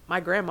grandma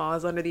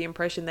was under the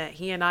impression that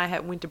he and I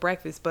had went to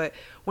breakfast. But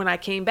when I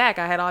came back,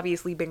 I had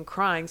obviously been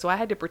crying. So I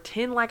had to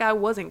pretend like I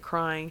wasn't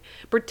crying,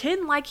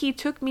 pretend like he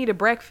took me to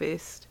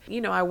breakfast.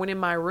 I went in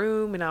my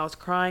room and I was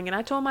crying, and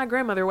I told my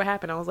grandmother what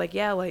happened. I was like,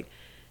 yeah, like,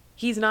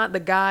 He's not the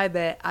guy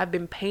that I've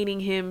been painting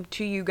him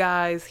to you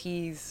guys.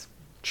 He's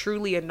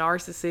truly a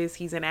narcissist.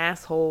 He's an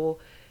asshole.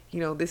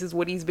 This is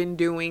what he's been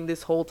doing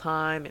this whole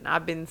time, and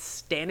I've been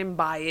standing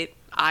by it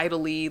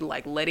idly,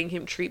 like letting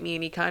him treat me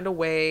any kind of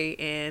way.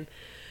 And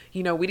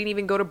we didn't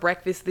even go to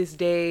breakfast this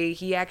day.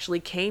 He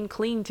actually came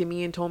clean to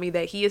me and told me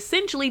that he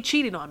essentially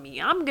cheated on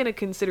me. I'm going to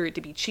consider it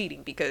to be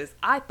cheating because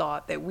I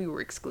thought that we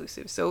were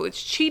exclusive. So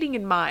it's cheating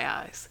in my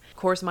eyes. Of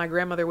course, my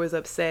grandmother was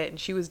upset and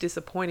she was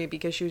disappointed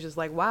because she was just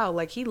like, wow,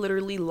 like he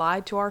literally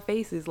lied to our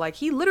faces. Like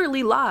he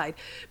literally lied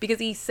because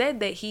he said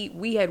that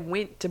we had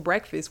went to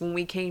breakfast when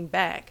we came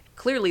back.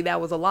 Clearly that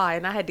was a lie.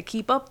 And I had to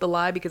keep up the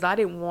lie because I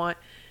didn't want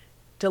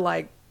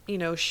to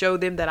show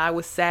them that I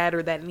was sad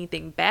or that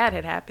anything bad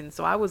had happened.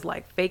 So I was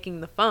like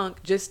faking the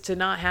funk just to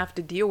not have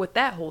to deal with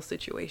that whole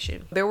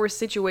situation. There were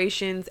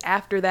situations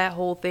after that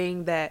whole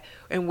thing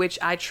in which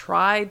I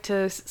tried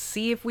to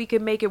see if we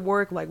could make it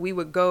work. Like we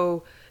would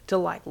go to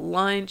like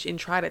lunch and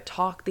try to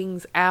talk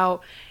things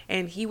out,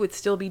 and he would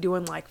still be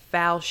doing like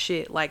foul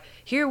shit. Like,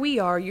 here we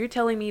are, you're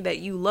telling me that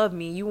you love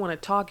me, you want to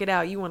talk it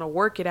out, you want to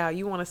work it out,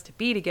 you want us to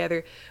be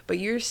together, but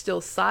you're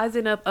still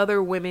sizing up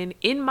other women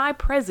in my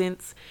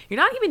presence. You're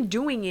not even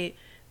doing it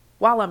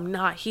while I'm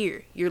not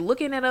here. You're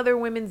looking at other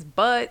women's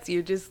butts.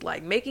 You're just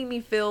like making me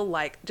feel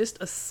like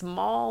just a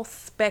small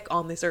speck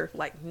on this earth,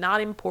 like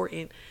not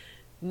important,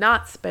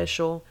 not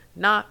special,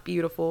 not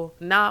beautiful,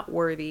 not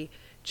worthy,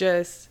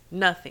 just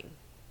nothing.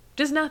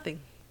 Just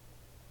nothing.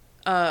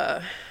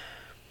 Yeah.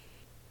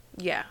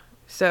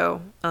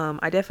 So,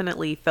 I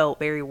definitely felt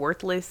very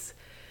worthless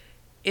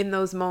in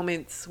those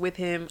moments with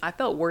him. I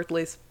felt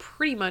worthless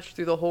pretty much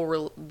through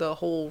the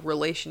whole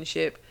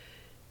relationship.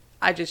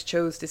 I just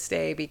chose to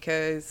stay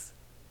because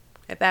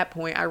at that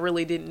point I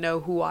really didn't know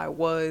who I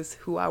was,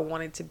 who I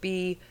wanted to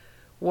be,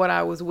 what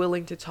I was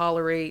willing to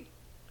tolerate.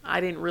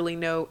 I didn't really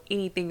know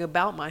anything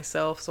about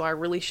myself, so I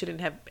really shouldn't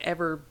have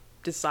ever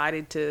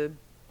decided to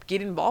get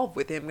involved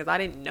with him because I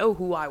didn't know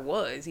who I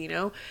was.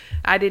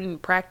 I didn't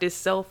practice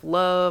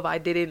self-love. I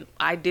didn't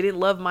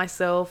love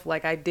myself.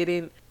 Like, I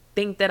didn't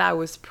think that I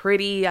was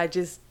pretty. I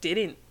just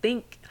didn't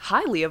think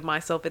highly of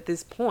myself at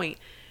this point.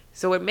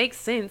 So it makes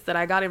sense that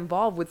I got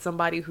involved with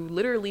somebody who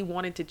literally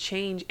wanted to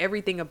change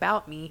everything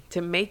about me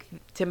to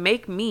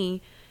make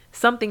me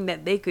something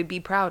that they could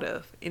be proud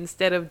of,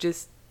 instead of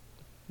just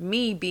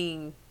me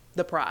being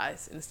the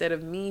prize, instead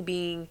of me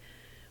being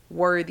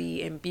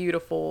worthy and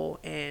beautiful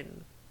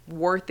and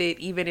worth it,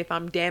 even if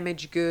I'm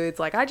damaged goods.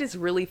 Like, I just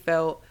really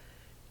felt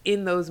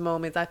in those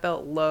moments, I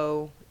felt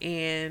low,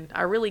 and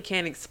I really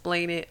can't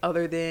explain it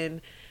other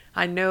than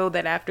I know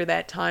that after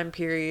that time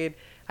period,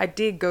 I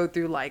did go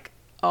through like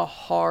a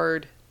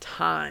hard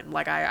time.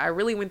 Like, I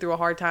really went through a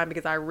hard time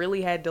because I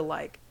really had to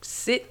like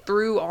sit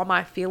through all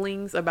my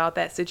feelings about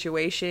that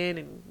situation,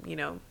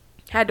 and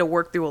had to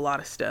work through a lot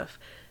of stuff.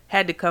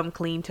 Had to come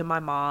clean to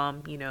my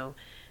mom.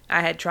 I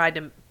had tried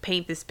to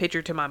paint this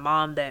picture to my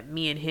mom that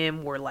me and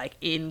him were like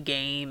in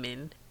game,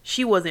 and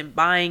she wasn't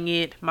buying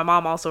it. My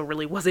mom also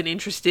really wasn't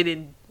interested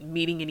in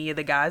meeting any of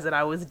the guys that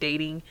I was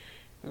dating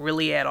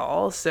really at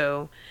all.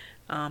 So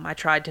I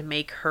tried to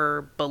make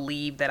her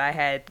believe that I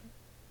had,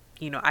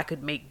 I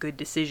could make good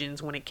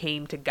decisions when it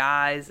came to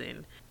guys.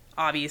 And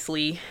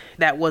obviously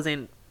that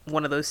wasn't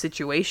one of those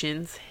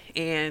situations.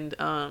 And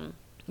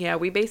yeah,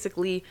 we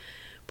basically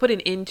put an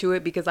end to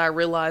it because I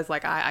realized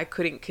like I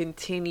couldn't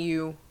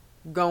continue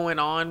going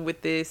on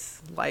with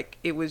this. Like,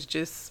 it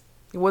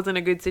wasn't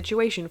a good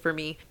situation for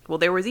me. Well,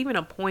 there was even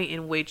a point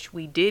in which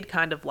we did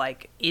kind of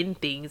like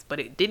end things, but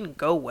it didn't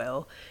go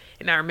well.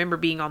 And I remember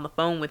being on the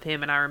phone with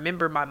him, and I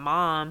remember my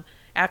mom,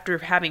 after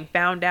having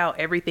found out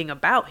everything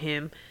about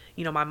him,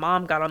 my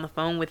mom got on the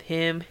phone with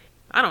him.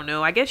 I don't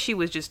know, I guess she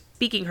was just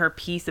speaking her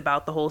piece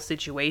about the whole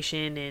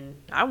situation, and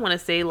I want to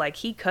say like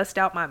he cussed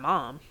out my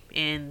mom,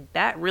 and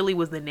that really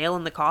was the nail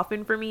in the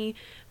coffin for me.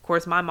 Of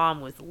course, my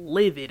mom was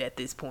livid at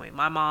this point.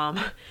 My mom,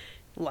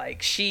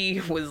 like, she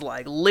was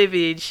like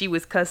livid. She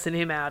was cussing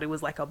him out. It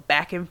was like a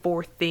back and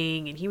forth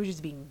thing, and he was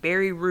just being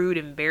very rude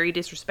and very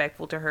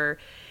disrespectful to her.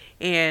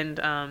 And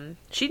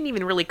she didn't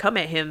even really come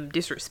at him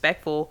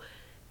disrespectful.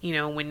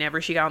 Whenever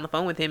she got on the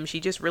phone with him, she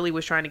just really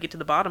was trying to get to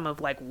the bottom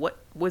of like, what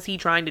was he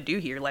trying to do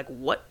here? Like,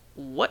 what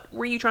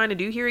were you trying to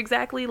do here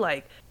exactly?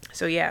 Like,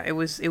 so yeah, it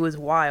was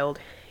wild.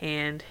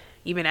 And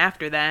even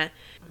after that,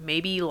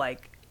 maybe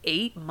like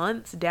 8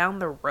 months down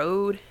the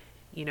road,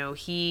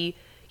 he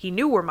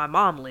knew where my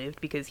mom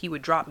lived because he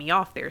would drop me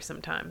off there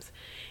sometimes.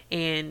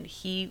 And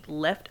he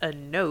left a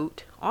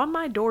note on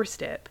my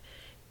doorstep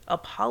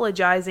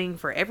apologizing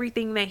for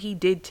everything that he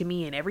did to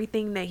me and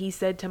everything that he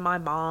said to my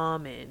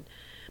mom. And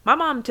my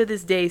mom to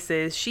this day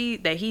says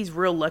that he's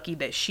real lucky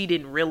that she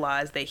didn't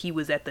realize that he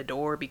was at the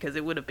door, because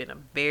it would have been a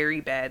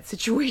very bad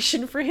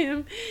situation for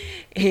him.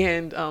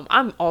 And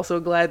I'm also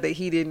glad that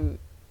he didn't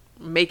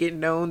make it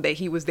known that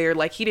he was there.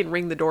 Like, he didn't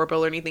ring the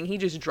doorbell or anything. He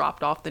just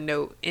dropped off the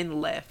note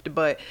and left.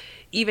 But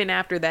even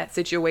after that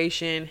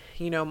situation,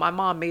 my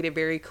mom made it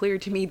very clear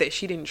to me that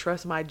she didn't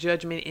trust my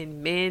judgment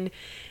in men.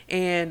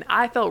 And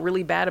I felt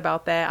really bad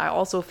about that. I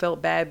also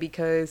felt bad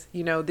because,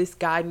 this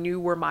guy knew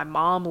where my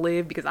mom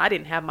lived because I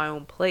didn't have my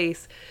own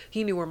place.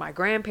 He knew where my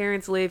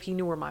grandparents lived. He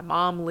knew where my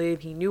mom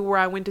lived. He knew where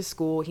I went to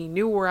school. He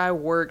knew where I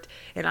worked.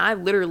 And I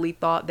literally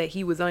thought that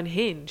he was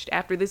unhinged.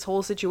 After this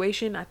whole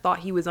situation, I thought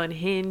he was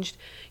unhinged.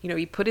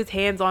 He put his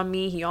hands on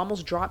me. He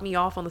almost dropped me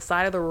off on the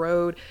side of the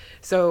road.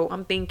 So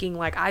I'm thinking,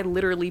 like, I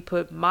literally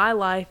put my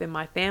life and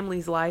my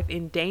family's life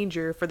in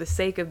danger for the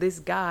sake of this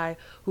guy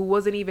who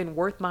wasn't even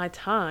worth my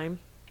time.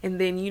 And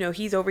then,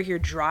 he's over here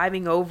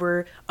driving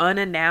over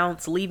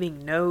unannounced,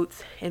 leaving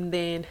notes. And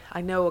then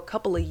I know a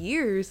couple of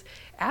years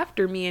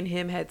after me and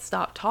him had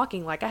stopped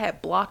talking, like, I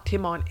had blocked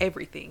him on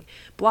everything,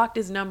 blocked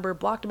his number,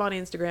 blocked him on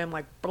Instagram,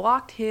 like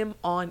blocked him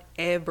on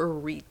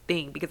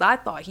everything because I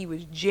thought he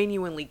was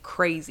genuinely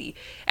crazy.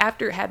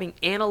 After having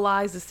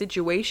analyzed the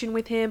situation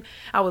with him,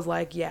 I was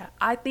like, yeah,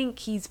 I think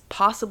he's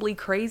possibly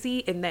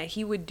crazy and that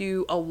he would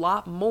do a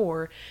lot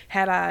more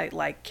had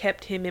I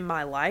kept him in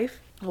my life.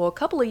 Well, a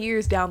couple of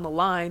years down the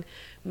line,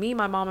 me,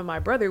 my mom, and my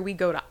brother, we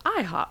go to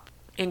IHOP.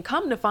 And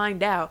come to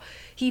find out,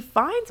 he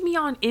finds me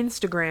on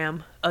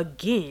Instagram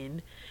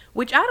again,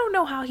 which I don't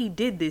know how he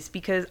did this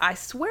because I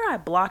swear I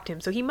blocked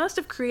him. So he must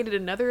have created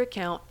another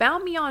account,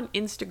 found me on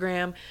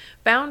Instagram,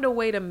 found a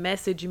way to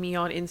message me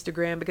on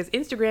Instagram because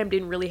Instagram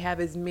didn't really have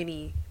as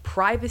many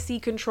privacy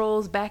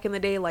controls back in the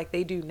day like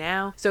they do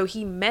now. So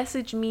he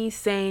messaged me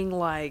saying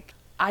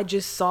I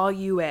just saw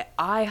you at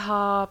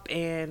IHOP,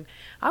 and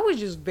I was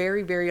just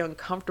very, very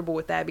uncomfortable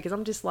with that because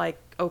I'm just like,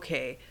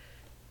 okay,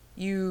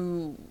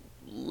 you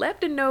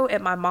left a note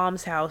at my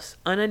mom's house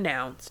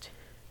unannounced.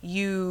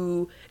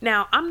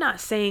 Now, I'm not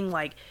saying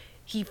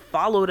he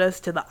followed us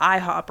to the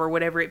IHOP or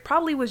whatever. It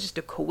probably was just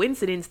a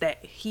coincidence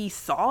that he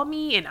saw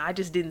me and I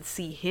just didn't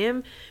see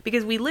him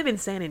because we live in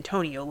San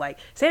Antonio.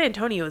 San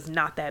Antonio is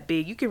not that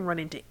big. You can run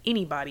into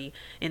anybody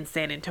in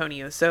San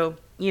Antonio. So,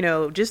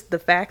 just the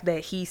fact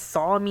that he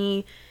saw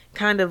me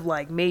kind of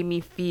made me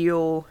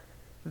feel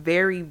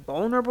very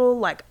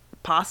vulnerable.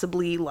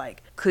 Possibly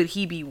could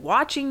he be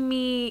watching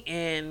me?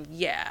 And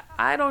yeah,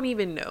 I don't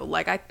even know.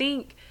 I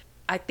think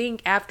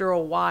after a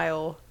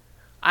while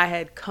I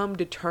had come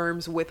to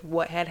terms with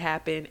what had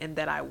happened and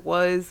that I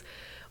was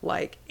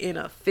in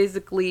a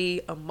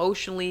physically,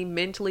 emotionally,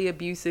 mentally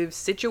abusive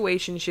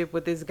situationship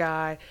with this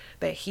guy,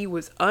 that he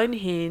was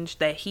unhinged,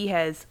 that he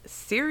has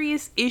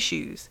serious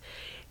issues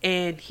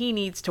and he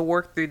needs to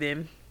work through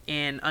them.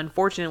 And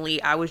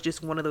unfortunately, I was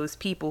just one of those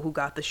people who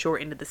got the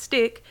short end of the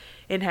stick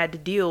and had to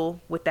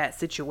deal with that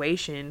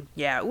situation.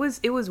 Yeah, it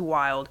was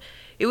wild.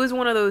 It was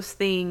one of those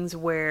things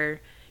where,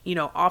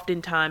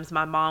 oftentimes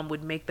my mom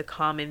would make the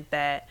comment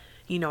that,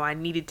 I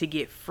needed to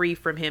get free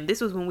from him. This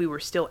was when we were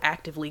still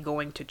actively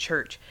going to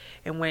church.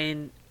 And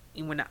when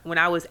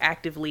I was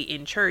actively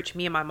in church,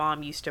 me and my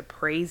mom used to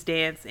praise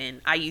dance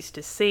and I used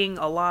to sing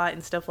a lot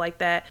and stuff like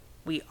that.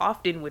 We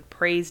often would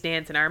praise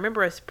dance, and I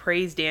remember us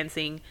praise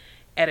dancing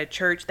at a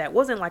church that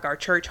wasn't our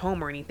church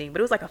home or anything,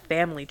 but it was a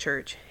family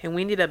church. And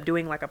we ended up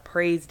doing a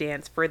praise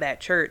dance for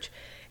that church.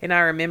 And I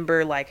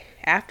remember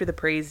after the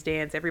praise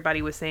dance,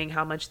 everybody was saying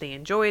how much they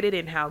enjoyed it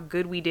and how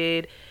good we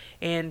did.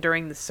 And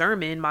during the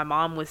sermon, my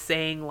mom was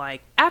saying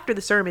after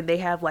the sermon, they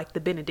have the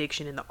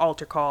benediction and the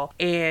altar call.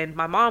 And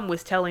my mom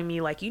was telling me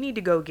you need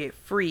to go get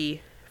free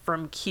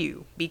from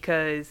Q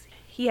because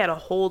he had a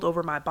hold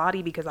over my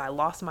body because I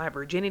lost my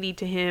virginity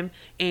to him.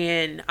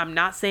 And I'm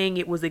not saying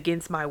it was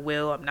against my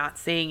will. I'm not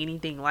saying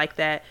anything like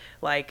that.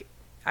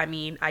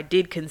 I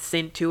did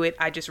consent to it.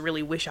 I just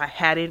really wish I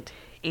hadn't.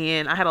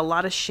 And I had a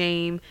lot of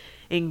shame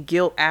and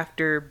guilt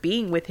after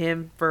being with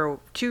him for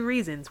two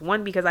reasons.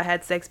 One, because I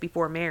had sex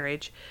before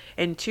marriage.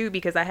 And two,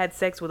 because I had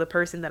sex with a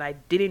person that I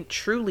didn't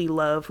truly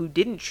love, who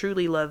didn't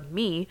truly love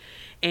me,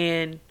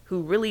 and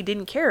who really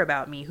didn't care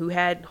about me, who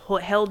had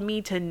held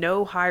me to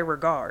no high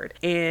regard.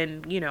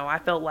 And, I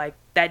felt like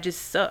that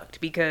just sucked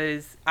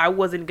because I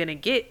wasn't going to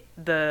get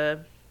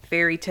the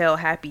fairy tale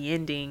happy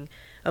ending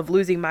of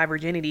losing my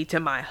virginity to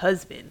my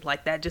husband.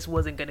 That just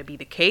wasn't going to be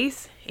the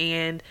case.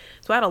 And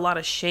so I had a lot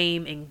of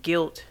shame and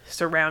guilt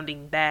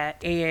surrounding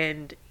that.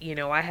 And,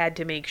 I had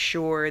to make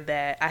sure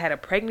that I had a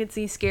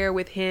pregnancy scare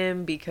with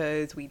him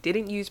because we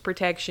didn't use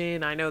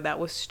protection. I know that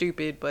was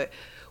stupid, but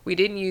we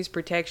didn't use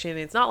protection.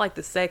 It's not like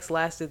the sex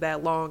lasted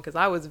that long because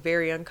I was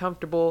very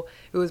uncomfortable.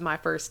 It was my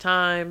first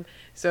time.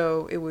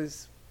 So it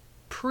was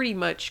pretty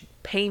much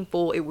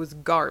painful. It was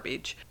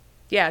garbage.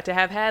 Yeah, to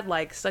have had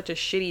such a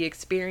shitty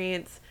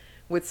experience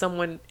with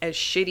someone as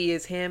shitty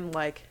as him,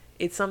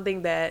 it's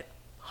something that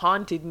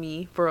haunted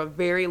me for a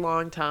very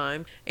long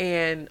time.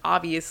 And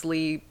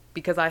obviously,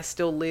 because I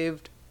still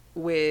lived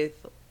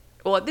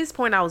at this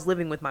point I was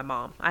living with my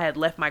mom. I had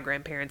left my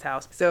grandparents'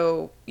 house.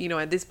 So,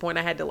 at this point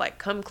I had to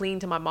come clean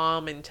to my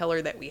mom and tell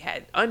her that we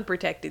had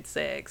unprotected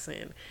sex.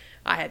 And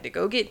I had to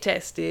go get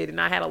tested,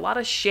 and I had a lot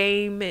of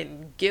shame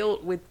and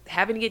guilt with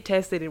having to get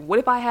tested. And what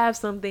if I have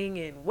something?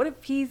 And what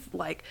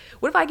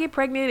if I get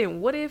pregnant?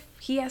 And what if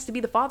he has to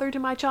be the father to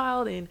my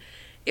child? And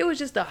it was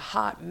just a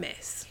hot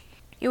mess.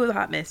 It was a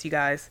hot mess, you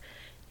guys.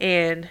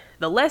 And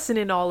the lesson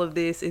in all of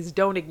this is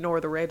don't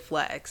ignore the red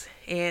flags.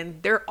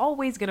 And they're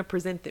always going to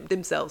present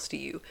themselves to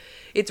you.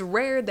 It's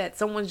rare that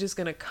someone's just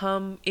going to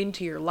come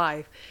into your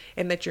life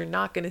and that you're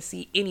not going to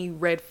see any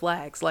red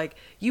flags. Like,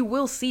 you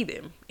will see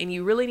them, and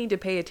you really need to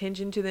pay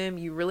attention to them.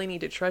 You really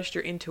need to trust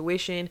your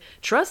intuition.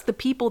 Trust the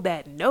people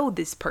that know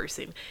this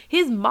person.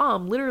 His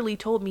mom literally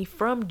told me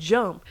from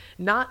jump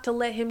not to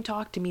let him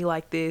talk to me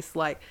like this.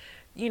 Like,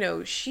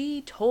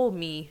 she told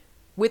me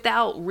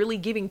without really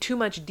giving too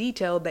much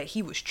detail that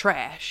he was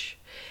trash.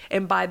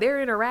 And by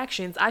their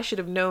interactions, I should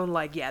have known,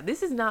 like, yeah,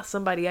 this is not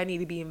somebody I need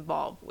to be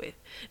involved with.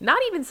 Not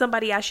even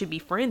somebody I should be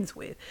friends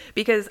with,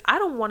 because I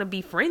don't want to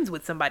be friends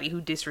with somebody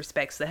who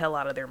disrespects the hell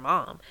out of their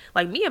mom.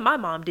 Like, me and my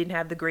mom didn't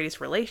have the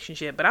greatest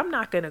relationship, but I'm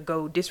not going to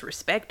go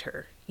disrespect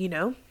her,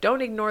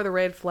 Don't ignore the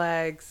red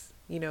flags,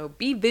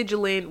 be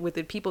vigilant with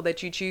the people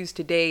that you choose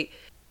to date.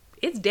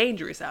 It's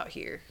dangerous out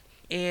here.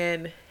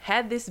 And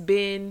had this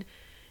been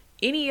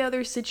any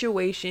other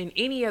situation,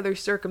 any other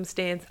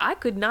circumstance, I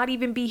could not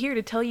even be here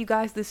to tell you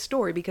guys this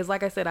story, because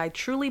like I said, I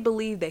truly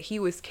believe that he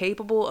was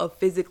capable of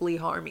physically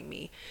harming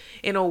me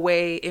in a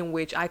way in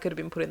which I could have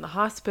been put in the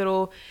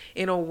hospital,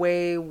 in a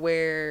way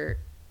where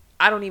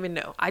I don't even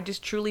know. I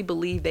just truly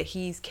believe that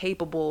he's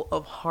capable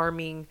of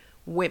harming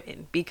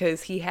women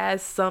because he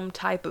has some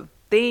type of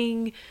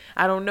thing.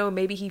 I don't know.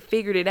 Maybe he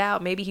figured it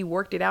out. Maybe he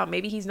worked it out.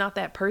 Maybe he's not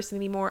that person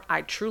anymore.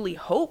 I truly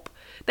hope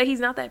that he's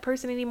not that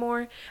person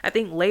anymore. I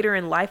think later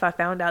in life I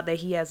found out that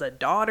he has a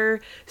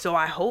daughter. So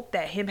I hope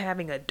that him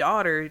having a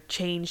daughter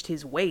changed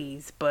his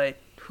ways, but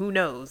who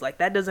knows? Like,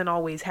 that doesn't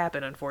always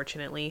happen,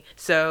 unfortunately.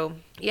 So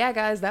yeah,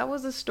 guys, that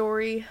was a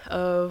story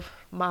of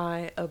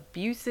my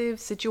abusive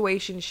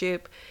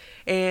situationship.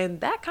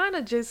 And that kind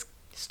of just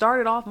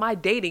started off my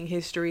dating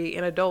history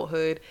in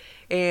adulthood.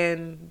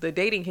 And the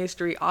dating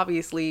history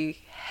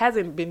obviously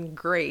hasn't been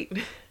great,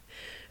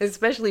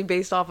 especially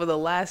based off of the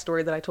last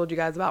story that I told you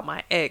guys about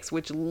my ex,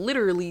 which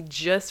literally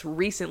just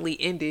recently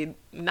ended.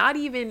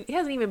 It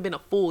hasn't even been a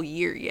full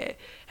year yet.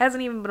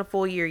 Hasn't even been a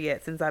full year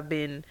yet since I've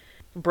been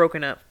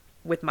broken up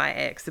with my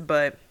ex,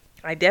 but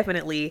I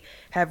definitely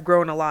have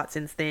grown a lot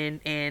since then.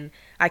 And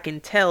I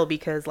can tell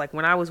because, like,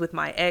 when I was with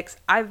my ex,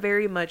 I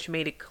very much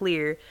made it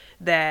clear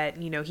that,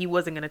 he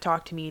wasn't going to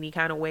talk to me any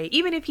kind of way.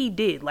 Even if he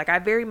did, like, I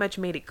very much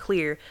made it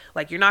clear,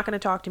 like, you're not going to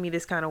talk to me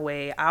this kind of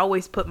way. I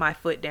always put my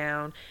foot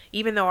down,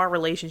 even though our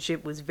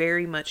relationship was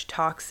very much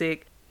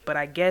toxic. But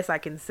I guess I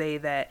can say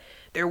that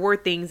there were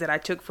things that I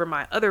took from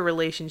my other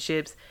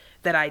relationships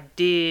that I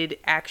did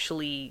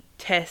actually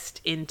test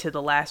into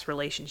the last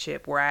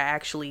relationship, where I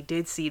actually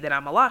did see that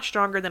I'm a lot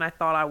stronger than I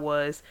thought I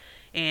was.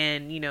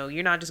 And,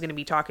 you're not just going to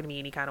be talking to me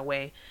any kind of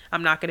way.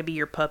 I'm not going to be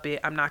your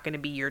puppet. I'm not going to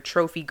be your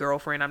trophy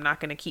girlfriend. I'm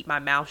not going to keep my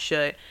mouth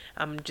shut.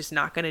 I'm just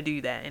not going to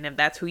do that. And if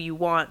that's who you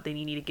want, then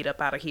you need to get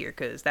up out of here,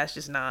 because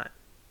that's not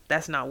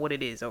what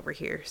it is over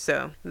here.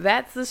 So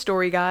that's the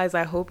story, guys.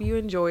 I hope you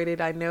enjoyed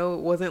it. I know it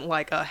wasn't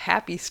like a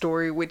happy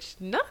story, which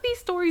none of these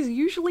stories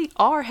usually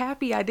are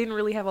happy. I didn't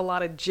really have a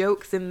lot of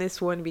jokes in this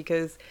one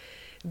because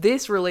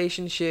this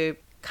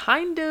relationship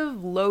kind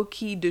of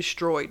low-key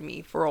destroyed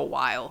me for a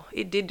while.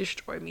 It did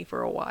destroy me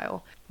for a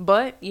while.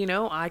 But,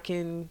 I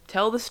can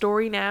tell the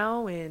story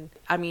now. And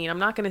I'm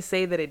not going to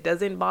say that it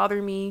doesn't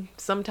bother me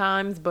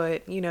sometimes,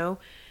 but,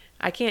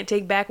 I can't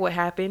take back what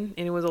happened,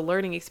 and it was a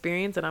learning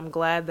experience, and I'm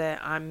glad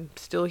that I'm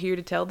still here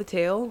to tell the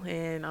tale,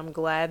 and I'm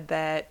glad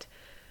that,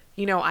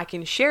 I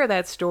can share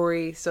that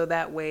story so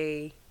that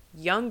way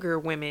younger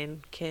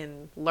women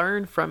can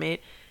learn from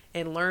it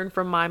and learn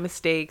from my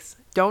mistakes.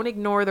 Don't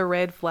ignore the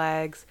red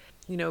flags.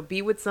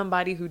 Be with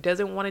somebody who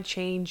doesn't want to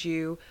change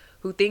you,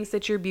 who thinks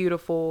that you're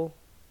beautiful,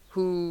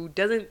 who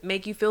doesn't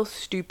make you feel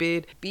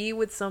stupid. Be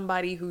with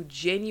somebody who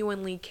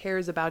genuinely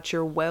cares about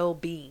your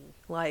well-being.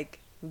 Like,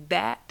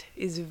 that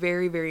is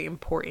very, very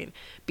important.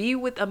 Be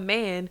with a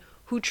man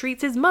who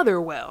treats his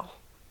mother well.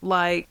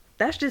 Like,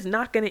 that's just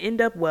not going to end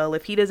up well.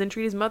 If he doesn't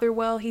treat his mother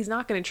well, he's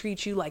not going to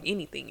treat you like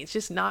anything. It's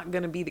just not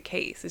going to be the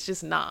case. It's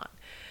just not.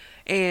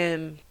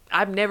 And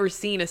I've never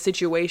seen a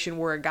situation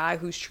where a guy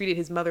who's treated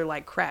his mother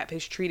like crap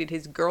has treated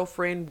his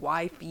girlfriend,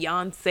 wife,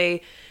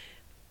 fiance,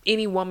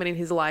 any woman in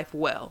his life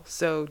well.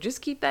 So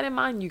just keep that in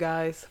mind, you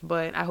guys.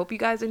 But I hope you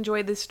guys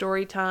enjoyed this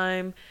story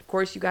time. Of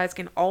course, you guys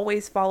can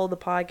always follow the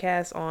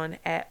podcast on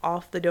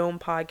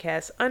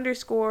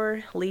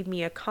 @offthedomepodcast_. Leave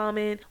me a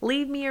comment.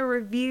 Leave me a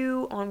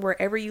review on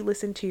wherever you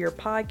listen to your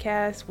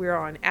podcast. We're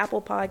on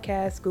Apple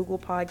Podcasts, Google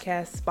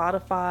Podcasts,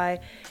 Spotify,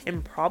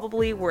 and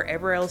probably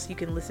wherever else you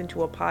can listen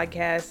to a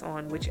podcast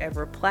on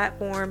whichever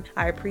platform.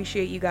 I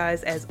appreciate you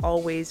guys as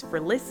always for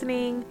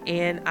listening,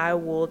 and I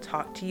will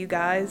talk to you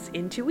guys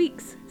in 2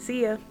 weeks.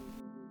 See ya.